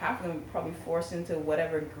 half of them probably forced into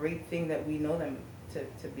whatever great thing that we know them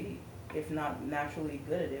to be, if not naturally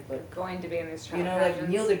good at it. But going to be in these child, you know, like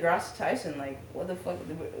Neil deGrasse Tyson, like, what the fuck?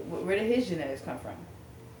 Where did his genetics come from?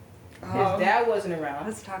 His dad wasn't around.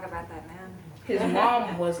 Let's talk about that, man. His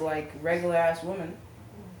mom was like regular ass woman,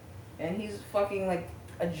 and he's fucking like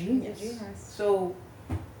a genius. So,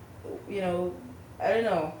 you know, I don't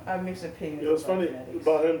know. I have mixed opinions. You know, it's funny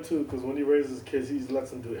about him too, because when he raises his kids, he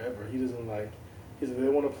lets them do whatever. He doesn't like. He's like, they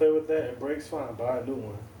want to play with that, it breaks, fine, buy a new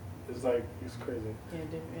one. It's like, it's crazy. Yeah,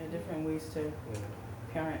 different ways to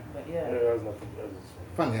parent, but yeah. Yeah, that's nothing.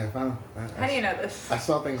 Funny, How do you know this? I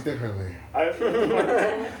saw things differently. I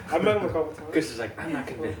met him a couple times. Chris is like, I'm not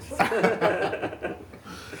convinced. I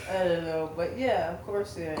don't know, but yeah, of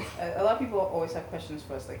course, yeah. A lot of people always have questions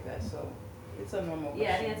for us like that, so it's a normal question.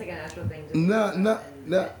 Yeah, I think it's like a natural thing. Do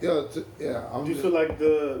you feel like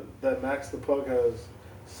that Max the Pug has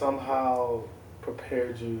somehow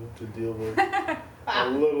prepared you to deal with a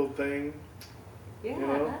little thing? Yeah, you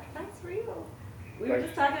know? that's real. We were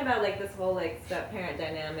just talking about, like, this whole, like, step-parent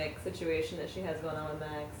dynamic situation that she has going on with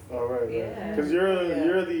Max. Oh, right. Yeah. Because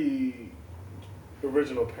you're the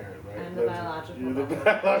original parent, right? I'm the biological mother. You're the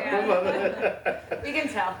biological mother. We can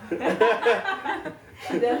tell.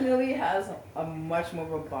 She definitely has a much more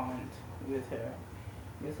of a bond with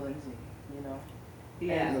Lindsay, you know?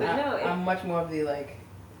 Yeah, and but no, I'm much more of the, like,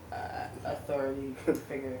 authority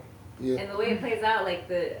figure. Yeah. And the way it plays out, like,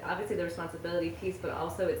 obviously the responsibility piece, but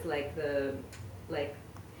also it's like the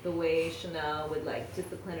way Chanel would, like,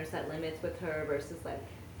 discipline or set limits with her versus, like,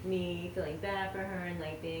 me feeling bad for her and,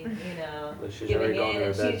 like, being, you know, giving in,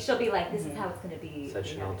 and she'll be like, this is how it's gonna be. Said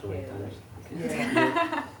Chanel too many times.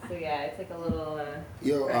 Yeah. So yeah, it's like a little. I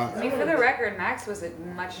mean, for the record, Max was a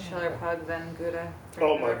much chiller pug than Gouda.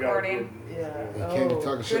 Oh my recording. God. Yeah. Can't be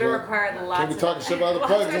talking shit Gouda about. required lots. Can't be talking shit about the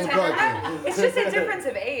pugs on the podcast. It's just a difference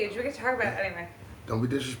of age. We could talk about it anyway. Don't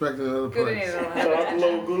be disrespecting the other Gouda needs pugs. a Shout out to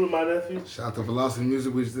Lil Gouda, my nephew. Shout out to Velocity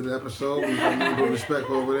Music, we just did an episode. We got a little bit of respect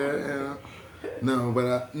over there.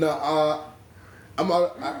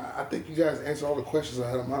 I think you guys answered all the questions I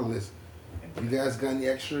had on my list. You guys got any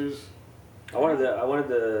extras? I wanted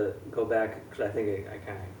to go back because I think I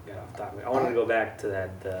kind of got off topic. I wanted to go back to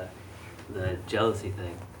that the jealousy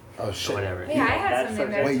thing. Oh shit! Or whatever. Yeah, I had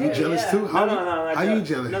something there. Wait, you jealous too? No. How you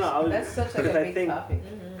jealous? No, I was. That's such like a big topic.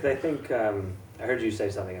 Because I think I heard you say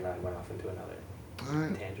something and I went off into another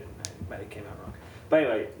tangent. I might have came out wrong. But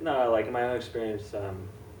anyway, no, like in my own experience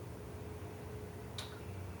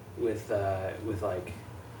with like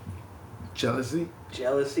jealousy.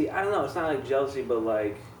 I don't know. It's not like jealousy, but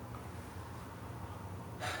like.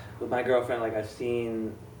 With my girlfriend, like I've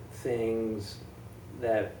seen things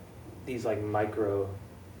that these like micro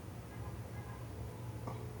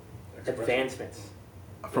advancements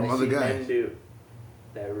from other guys. Men do.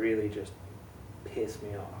 that really just piss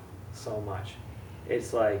me off so much.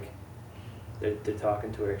 It's like they're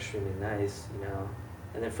talking to her extremely nice, you know,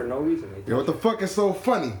 and then for no reason they touch what the fuck is so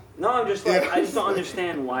funny? No, I'm just like, I just don't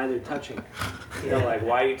understand why they're touching her. You know, like,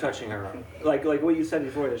 why are you touching her? Like what you said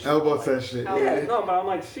before. Elbows that shit. Yeah, no, but I'm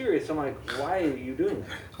like serious. I'm like, why are you doing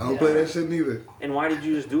that? I don't play that shit neither. And why did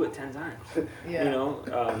you just do it 10 times? Yeah. You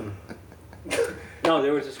know? No,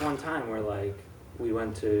 there was this one time where, like, we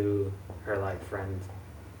went to her, like, friend's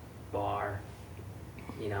bar,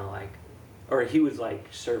 you know, like, or he was, like,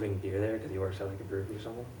 serving beer there because he works at, like, a brewery or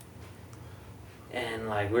something. And,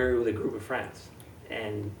 like, we were with a group of friends,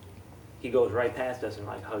 and he goes right past us and,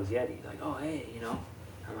 like, hugs Yeti. He's like, oh, hey, you know?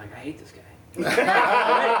 I'm like, I hate this guy.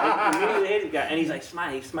 I immediately hate this guy. And he's like,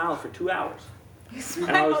 smile. He smiled for 2 hours. He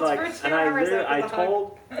And I was like, for 2 and hours I after the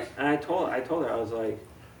hug. told her, I was like,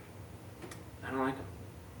 I don't like him.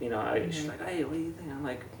 You know, she's like, hey, what do you think? I'm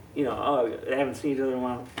like, you know, oh, they haven't seen each other in a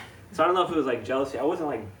while. So I don't know if it was like jealousy. I wasn't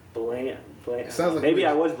like blaming. Sounds like maybe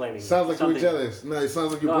I was blaming. Sounds like something. you were jealous. No, it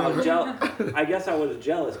sounds like you No, blaming her. I guess I was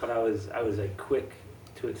jealous, but I was like quick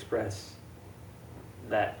to express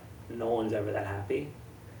that no one's ever that happy,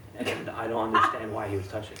 and I don't understand why he was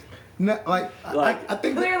touching. No, I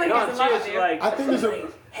think Clearly no, he's in love with seriously, you. like, I think there's a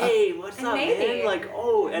hey, what's up, maybe. man? Like,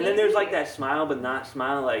 oh, and then there's like that smile but not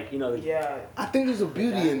smile, like, you know. Yeah. I think there's a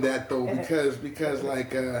beauty in that though, because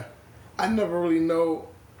like I never really know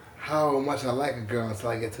how much I like a girl until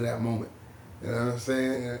I get to that moment. You know what I'm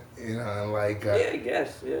saying? You know, and like Yeah, I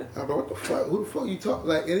guess, yeah. I'm like, what the fuck? Who the fuck you talk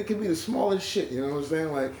like? And it can be the smallest shit. You know what I'm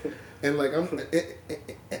saying? Like, and like I'm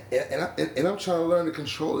trying to learn to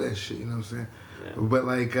control that shit. You know what I'm saying? Yeah. But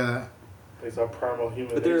like, It's our primal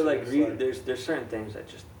human. But there are nature. like there's certain things that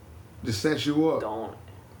just set you up. don't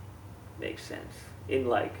make sense in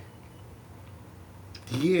like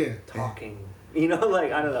Yeah. talking. You know,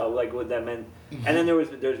 like I don't know, like what that meant. And then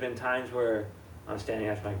there's been times where I'm standing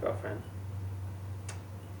next to my girlfriend,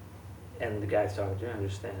 and the guy's talking to her. I'm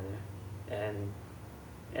just standing there,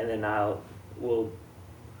 and then we'll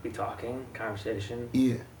be talking, conversation.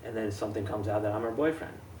 Yeah. And then something comes out that I'm her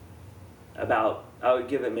boyfriend. I would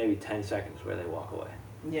give it maybe 10 seconds where they walk away.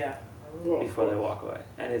 Yeah. Before they walk away.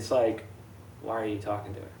 And it's like, why are you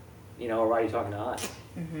talking to her? You know, or why are you talking to us?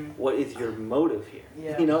 Mm-hmm. What is your motive here?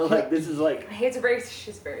 Yeah. You know, like this is like. I hate to break,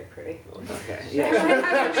 she's very pretty. Okay. Yeah.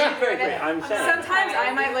 She's very pretty. I'm saying. Sometimes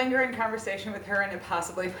I might linger in conversation with her and it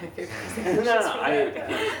possibly might be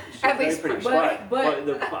she's At least pretty.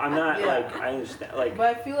 but I'm not yeah. like I understand like.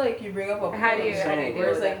 But I feel like you bring up a How do you point deal where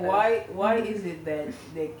it's with like that? why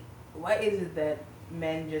is it that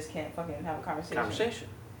men just can't fucking have a conversation?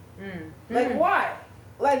 Like why?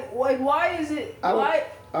 Like why is it why?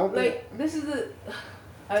 Like this is the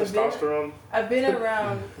Testosterone. I've been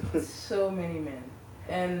around so many men,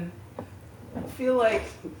 and I feel like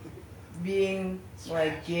being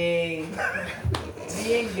gay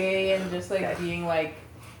and just like being like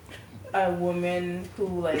a woman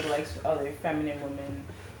who like likes other feminine women.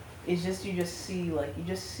 It's just you just see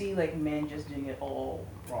men just doing it all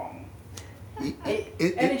wrong. And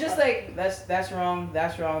it's just like that's wrong.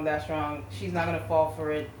 She's not gonna fall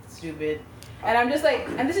for it. Stupid. And I'm just like,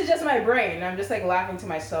 and this is just my brain. I'm just like laughing to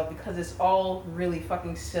myself because it's all really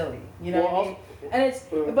fucking silly. You know what I mean? And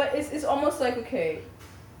it's almost like, okay,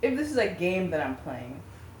 if this is a game that I'm playing,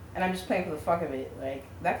 and I'm just playing for the fuck of it, like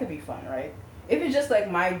that could be fun, right? If it's just like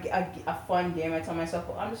a fun game, I tell myself,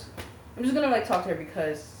 well, I'm just gonna like talk to her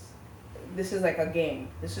because this is like a game.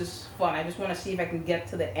 This is fun. I just want to see if I can get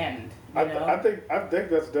to the end. You know? I think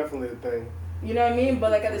that's definitely a thing. You know what I mean?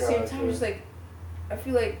 But like at the same time, just like I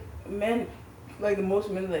feel like men, like the most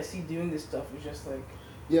men that I see doing this stuff is just like.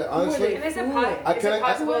 Yeah, honestly. And is it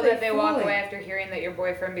possible that they walk away after hearing that you're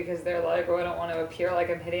boyfriend because they're like, oh, I don't want to appear like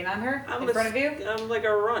I'm hitting on her in front of you? I'm like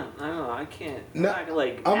a run. I don't know. I can't. No, I don't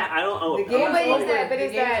know. The game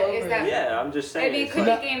Is that? Yeah, I'm just saying. I mean, could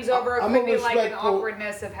be game's over. It could be like an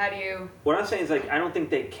awkwardness of how do you. What I'm saying is like I don't think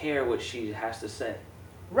they care what she has to say.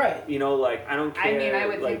 Right. You know, like I don't care. I mean, I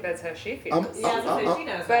would like, think that's how she feels. She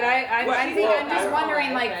knows. But I'm just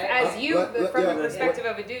wondering, like, as you, from the perspective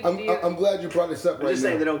of a dude, I'm glad you brought this up right now. I'm just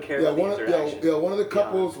saying they don't care about the interaction. One of the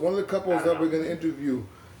couples that we're gonna interview,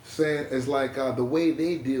 saying is like the way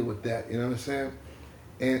they deal with that. You know what I'm saying?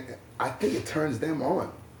 And I think it turns them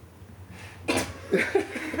on.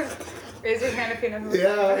 Raise your hand if you know who.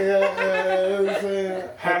 Yeah. You know what I'm saying?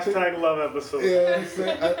 Hashtag love episode. Yeah, I'm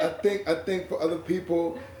saying. I think for other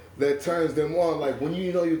people that turns them on, like when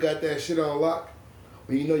you know you got that shit on lock,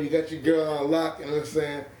 when you know you got your girl on lock, you know what I'm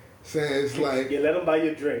saying? Saying it's like you let them buy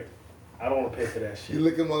you a drink. I don't want to pay for that shit. You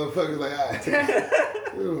look at motherfuckers like, alright,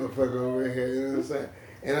 you motherfucker over here, you know what I'm saying?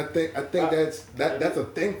 And I think that's a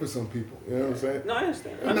thing for some people. You know what I'm saying? No, I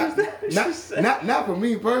understand. Not for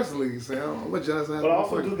me personally. So I'll let John say. But I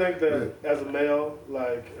also do think that as a male,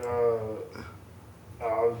 like, I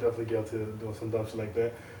was definitely guilty of doing some dumb shit like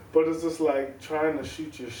that. But it's just like trying to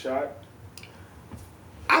shoot your shot.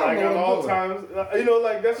 I don't know at what all times. You know,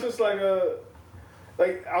 like that's just like we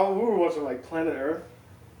were watching like Planet Earth.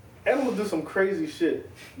 Animals do some crazy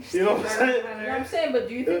shit. You know what I'm saying? You know what I'm saying? But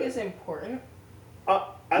do you think it's important?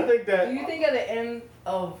 I think that. Do you think at the end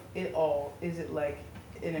of it all, is it like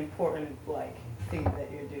an important like thing that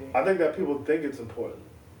you're doing? I think that people think it's important,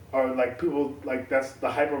 or like people like that's the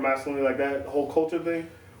hyper masculinity, like that whole culture thing.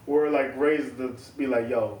 We're like raised to be like,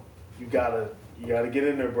 yo, you gotta get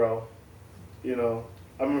in there, bro. You know,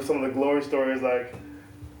 I remember some of the glory stories. Like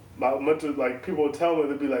my mentor, like people would tell me,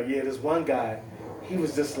 they'd be like, yeah, this one guy, he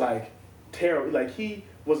was just like terrible. Like he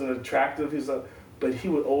wasn't attractive. He's like, but he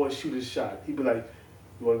would always shoot his shot. He'd be like,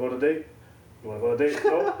 you want to go on a date? You want to go on a date?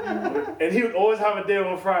 No. And he would always have a date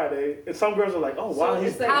on Friday. And some girls are like, oh, wow, so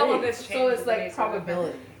he's like, how will this change? So it's like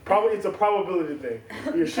probability. Probably it's a probability thing.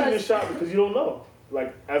 You're shooting a shot because you don't know.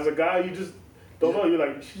 Like as a guy, you just don't know. You're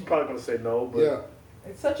like, she's probably gonna say no. But yeah,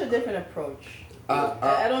 it's such a different approach.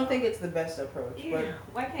 I don't think it's the best approach. Yeah. But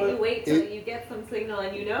Why can't you wait till you get some signal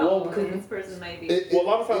and you know that this person might be? Well, a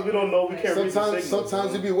lot of times we don't know. We can't read the signals.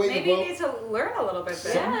 Sometimes you be waiting. Maybe you need to learn a little bit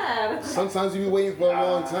there. Yeah. Sometimes you be waiting for a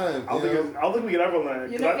long time. I don't think we can ever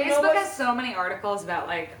learn. You know, Facebook has so many articles about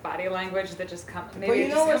like body language that just come. Maybe but you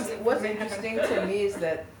know just what's interesting to me is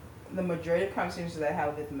that the majority of conversations that I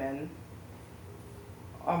have with men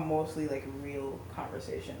are mostly like real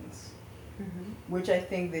conversations. Mm-hmm. Which I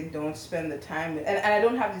think they don't spend the time with. And I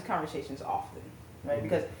don't have these conversations often, right?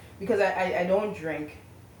 Mm-hmm. Because I don't drink,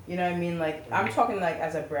 you know what I mean? Like, I'm talking like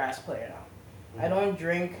as a brass player now. Mm-hmm. I don't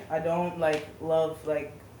drink, I don't like love,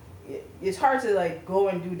 like, it's hard to like go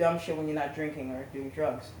and do dumb shit when you're not drinking or doing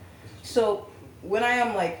drugs. So when I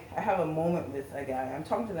am like, I have a moment with a guy, I'm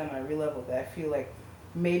talking to them on a real level that I feel like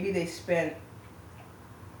maybe they spent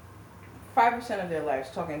 5% of their lives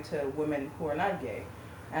talking to women who are not gay.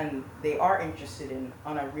 And they are interested in,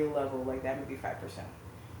 on a real level, like that maybe 5%.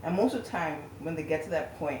 And most of the time, when they get to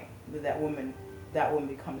that point with that woman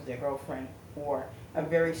becomes their girlfriend or a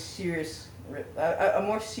very serious, a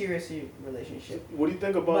more serious relationship. What do you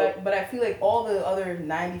think about? But I feel like all the other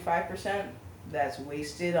 95% that's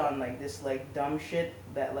wasted on like this like dumb shit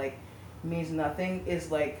that like means nothing is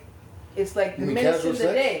like, it's like the minutes in the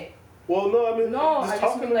day. Well, no, I mean, no,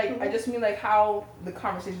 I just mean like how the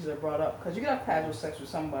conversations are brought up. Because you can have casual sex with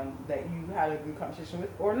someone that you had a good conversation with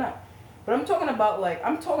or not. But I'm talking about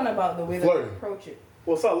the way that they approach it.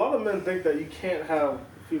 Well, so a lot of men think that you can't have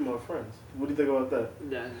female friends. What do you think about that?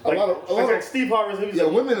 Yeah. Like Steve Harvey's. Yeah,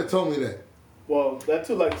 women have told me that. Well, that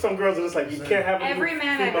too. Like some girls are just like, you can't have every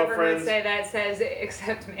man I've ever heard say that says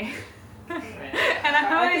except me. And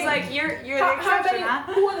I'm always like, you're the exception,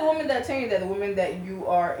 huh? Who are the women that tell you that? The women that you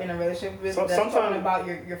are in a relationship with that's talking about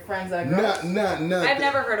your friends that are girls? No. I've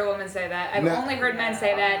never heard a woman say that. I've only heard men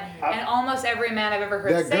say that. And almost every man I've ever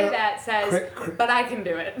heard say that says, but I can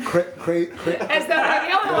do it. As though I'm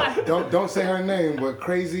the only one. Don't say her name, but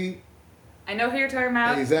Crazy. I know who you're talking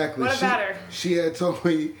about. Exactly. What about her? She had told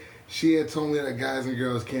me that guys and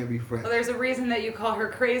girls can't be friends. Well, there's a reason that you call her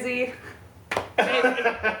crazy.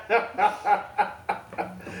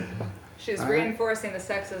 She's reinforcing the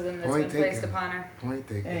sexism that's been placed upon her. Point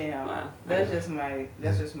taken. Anyhow, that's just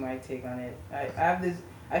my take on it.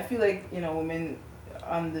 I feel like, you know, women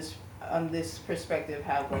on this perspective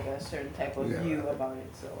have like a certain type of view about it.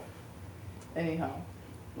 So anyhow,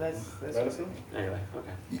 let's anyway,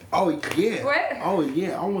 okay. Oh yeah. What? Oh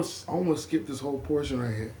yeah. I almost skipped this whole portion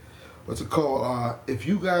right here. What's it called? If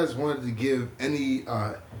you guys wanted to give any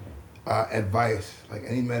advice, like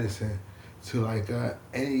any medicine, to like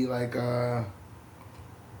any like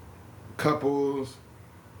couples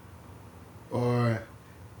or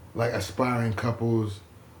like aspiring couples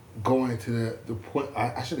going to the point.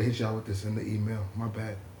 I should have hit y'all with this in the email. My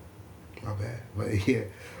bad. But yeah,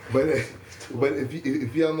 but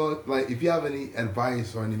if y'all know, like, if you have any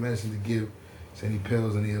advice or any medicine to give, so any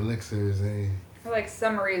pills, any elixirs, any. Or like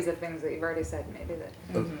summaries of things that you've already said, maybe that.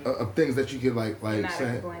 Of things that you could like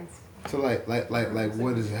say. Points. So like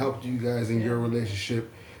what has helped you guys in your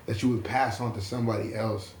relationship that you would pass on to somebody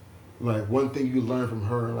else? Like one thing you learned from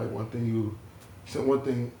her, like one thing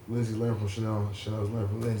Lindsay learned from Chanel's learned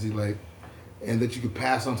from Lindsay, like, and that you could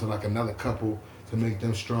pass on to like another couple to make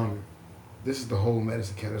them stronger. This is the whole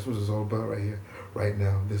medicine cat. That's what it's all about right here, right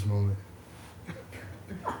now, this moment.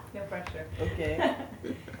 No pressure. Okay.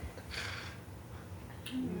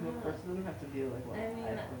 You go first. It doesn't have to be like what I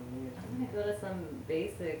mean, I'm gonna go to some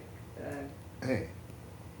basic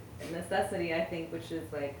necessity, I think, which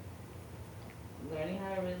is like learning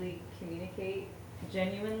how to really communicate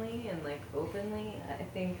genuinely and like openly. I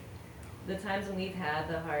think the times when we've had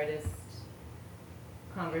the hardest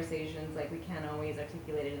conversations, like we can't always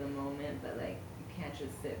articulate it in the moment, but like you can't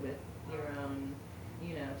just sit with your own,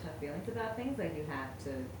 you know, tough feelings about things. Like you have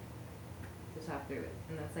to talk through it,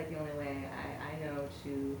 and that's like the only way I know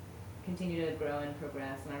to continue to grow and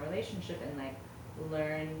progress in our relationship and like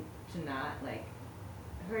learn to not like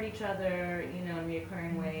hurt each other, you know, in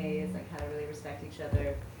reoccurring ways, like how to really respect each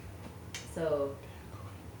other. So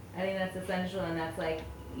I think that's essential, and that's like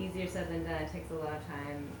easier said than done. It takes a lot of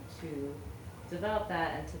time to develop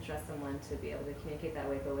that and to trust someone to be able to communicate that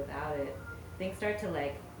way, but without it, things start to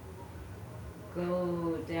like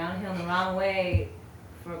go downhill in the wrong way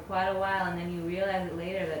for quite a while, and then you realize it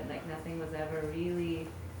later that like nothing was ever really,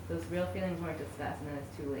 those real feelings weren't discussed, and then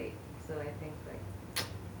it's too late. So I think like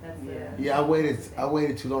that's yeah. I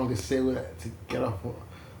waited too long to say what to get off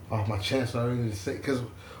my chest already to say, because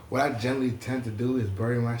what I generally tend to do is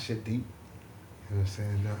bury my shit deep. You know what I'm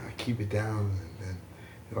saying? I keep it down, and then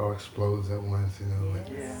it all explodes at once. You know.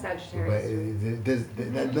 Sagittarius.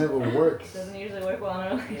 But that never works. It doesn't usually work well in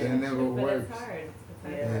a relationship. It never works. It's hard.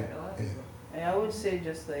 It's hard for a lot of people. And I would say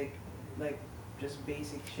just like just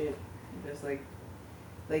basic shit. Just like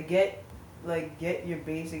get your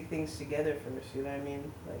basic things together first. You know what I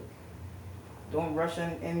mean? Like don't rush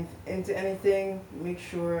into anything. Make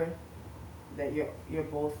sure that you're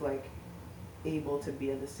both like able to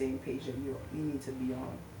be at the same page that you need to be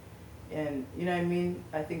on. And you know what I mean?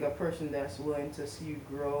 I think a person that's willing to see you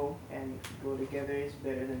grow and grow together is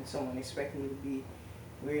better than someone expecting you to be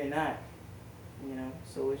where you're not. You know,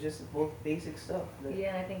 so it's just both basic stuff. Like,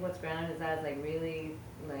 yeah, and I think what's grounded is that is like really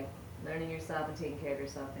like learning yourself and taking care of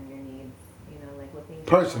yourself and your needs. You know, like looking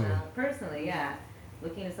to someone else, personally, yeah.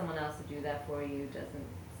 Looking to someone else to do that for you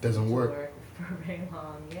doesn't work for very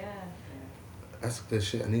long. Yeah. That's good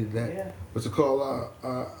shit. I needed that. Yeah. What's it called?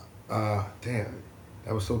 Damn,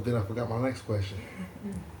 that was so good. I forgot my next question.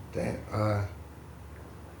 Damn.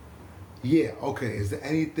 Yeah. Okay. Is there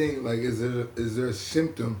anything like is there a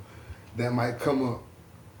symptom that might come up?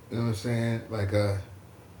 You know what I'm saying? Like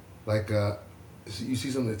you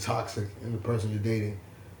see something toxic in the person you're dating.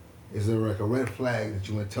 Is there like a red flag that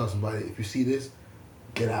you want to tell somebody? If you see this,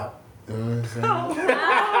 get out. You know what I'm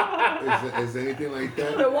saying? Is there anything like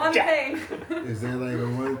that? The one thing. Is there like a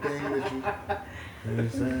one thing that you know what I'm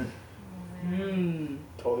saying?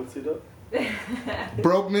 Toilet seat up.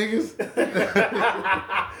 Broke niggas?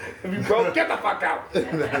 If you broke, get the fuck out.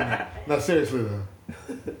 No, seriously though.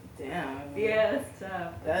 damn. I mean, Yeah, that's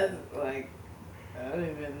tough. That's like I don't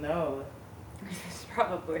even know. It's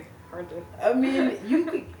probably hard to. I mean,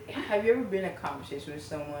 have you ever been in a conversation with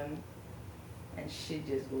someone and shit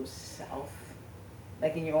just goes south?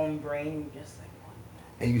 Like in your own brain, you're just like, what?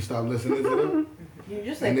 And you stop listening to them? You're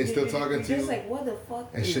just like, and they still talking to you? You're just like, what the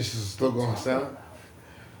fuck? And shit's still going south?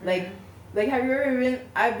 Like, have you ever been?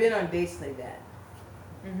 I've been on dates like that.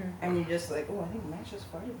 Mm-hmm. And you're just like, oh, I think Max just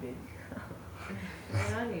farted, babe.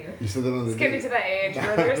 On you. You still on the It's getting to that age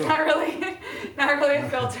where there's not really a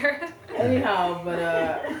filter. Anyhow, but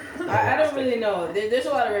I don't really know. There's a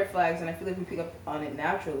lot of red flags, and I feel like we pick up on it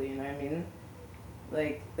naturally. You know what I mean?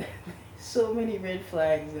 Like, so many red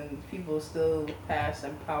flags, and people still pass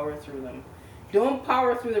and power through them. Don't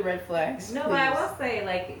power through the red flags. No, please. but I will say,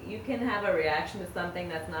 like, you can have a reaction to something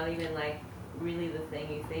that's not even like really the thing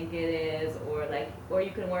you think it is, or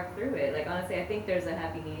you can work through it. Like, honestly, I think there's a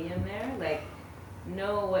happy medium there. Like,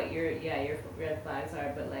 know what your red flags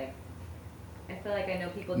are, but like, I feel like I know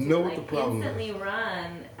people just like instantly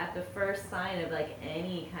run at the first sign of like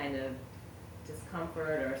any kind of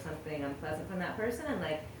discomfort or something unpleasant from that person, and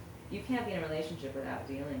like, you can't be in a relationship without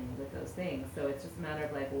dealing with those things. So it's just a matter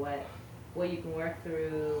of like what you can work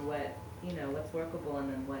through, what's workable,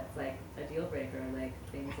 and then what's like a deal breaker, like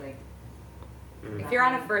things like. If you're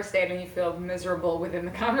on a first date and you feel miserable within the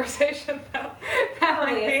conversation, that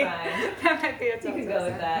might be a tough. You can go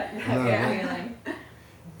with that.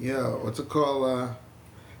 Yeah, what's it called?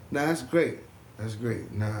 Nah, that's great. That's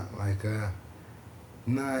great. Like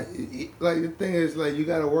the thing is, like, you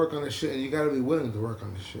gotta work on the shit, and you gotta be willing to work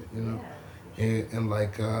on the shit, you know. Yeah. And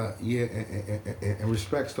like, and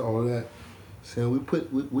respects to all of that. So we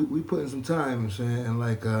put in some time, I'm saying, and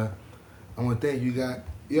like, I want to thank you.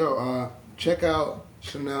 Check out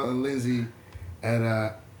Chanel and Lindsay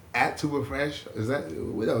at TubaFresh. Is that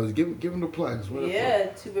what else? Give them the plugs.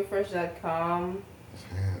 TubaFresh.com.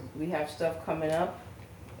 We have stuff coming up.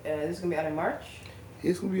 This is gonna be out in March.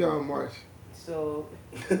 It's gonna be out in March. So,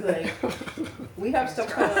 like, we have stuff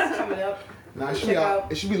coming up. Nah,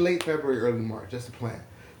 it should be late February, early March. That's the plan.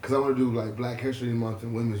 Because I want to do like Black History Month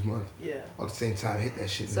and Women's Month. Yeah. All at the same time, hit that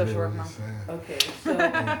shit in Social the work middle. month. Okay, so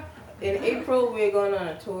in April we're going on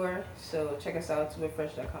a tour. So check us out,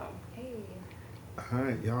 TubaFresh.com. Hey. All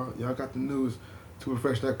right, y'all got the news.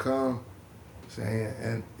 TubaFresh.com. Saying,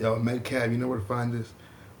 and y'all, Medcab, you know where to find us.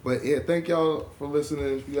 But yeah, thank y'all for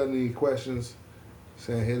listening. If you got any questions,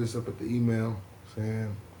 saying hit us up at the email.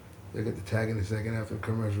 Saying you'll get the tag in a second after the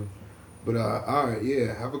commercial. But all right,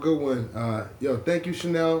 yeah, have a good one. Yo, thank you,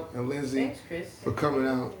 Chanel and Lindsay, Thanks, Chris, for coming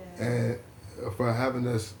out and for having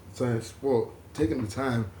us, taking the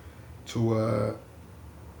time to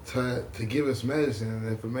give us medicine and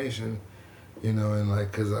information, you know, and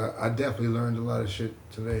like, cause I definitely learned a lot of shit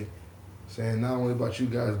today, saying not only about you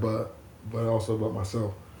guys, but also about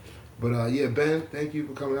myself. But yeah, Ben, thank you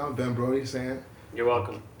for coming out. Ben Brody, saying. You're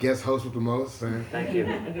welcome. Guest host with the most, saying. Thank you.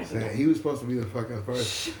 Saying he was supposed to be the first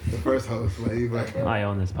host, but he's like. I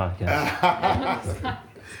own this podcast. That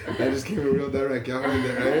just came in real direct. Y'all heard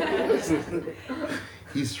that, right?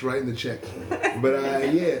 He's writing the check.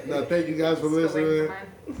 But yeah, no, thank you guys for listening.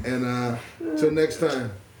 And till next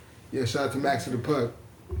time. Yeah, shout out to Max of the Pug.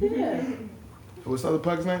 Yeah. What's the other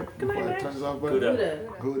pug's name? Come on, Max. Turn this off, Gouda.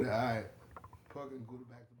 Gouda, all right. Pug and Gouda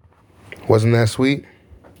back. Wasn't that sweet?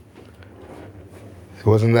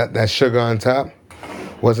 Wasn't that sugar on top?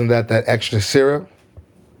 Wasn't that extra syrup?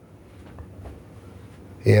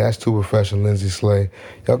 Yeah, that's TubaFresh and Lady Slay.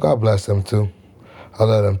 Y'all, God bless them too. I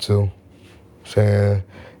love them too. Saying,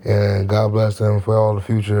 and God bless them for all the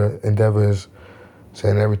future endeavors.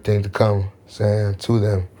 Saying everything to come. Saying to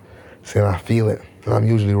them. Saying I feel it. And I'm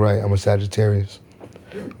usually right. I'm a Sagittarius.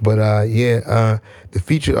 But the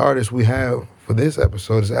featured artist we have for this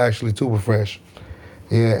episode is actually TubaFresh.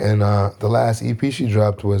 Yeah, and the last EP she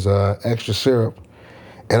dropped was Extra Syrup.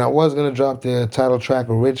 And I was going to drop the title track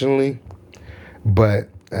originally, but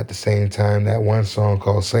at the same time, that one song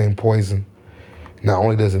called Same Poison, not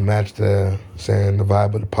only does it match the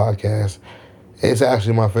vibe of the podcast, it's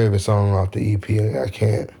actually my favorite song off the EP. I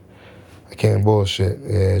can't bullshit.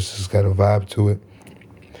 Yeah, it's just got a vibe to it.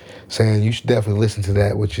 Saying you should definitely listen to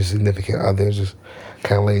that with your significant other. Just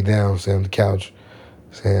kind of lay down, on the couch.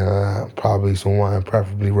 Saying probably some wine,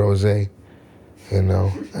 preferably rosé, you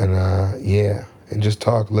know, and and just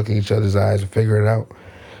talk, look in each other's eyes and figure it out.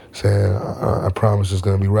 Saying I promise it's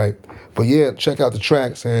gonna be right. But yeah, check out the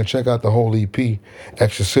track, check out the whole EP,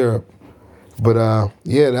 Extra Syrup. But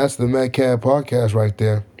that's the Medcab podcast right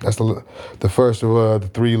there. That's the first of the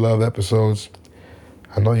 3 love episodes.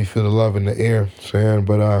 I know you feel the love in the air,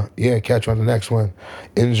 but catch you on the next one.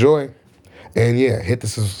 Enjoy. And hit the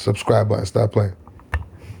subscribe button. Stop playing.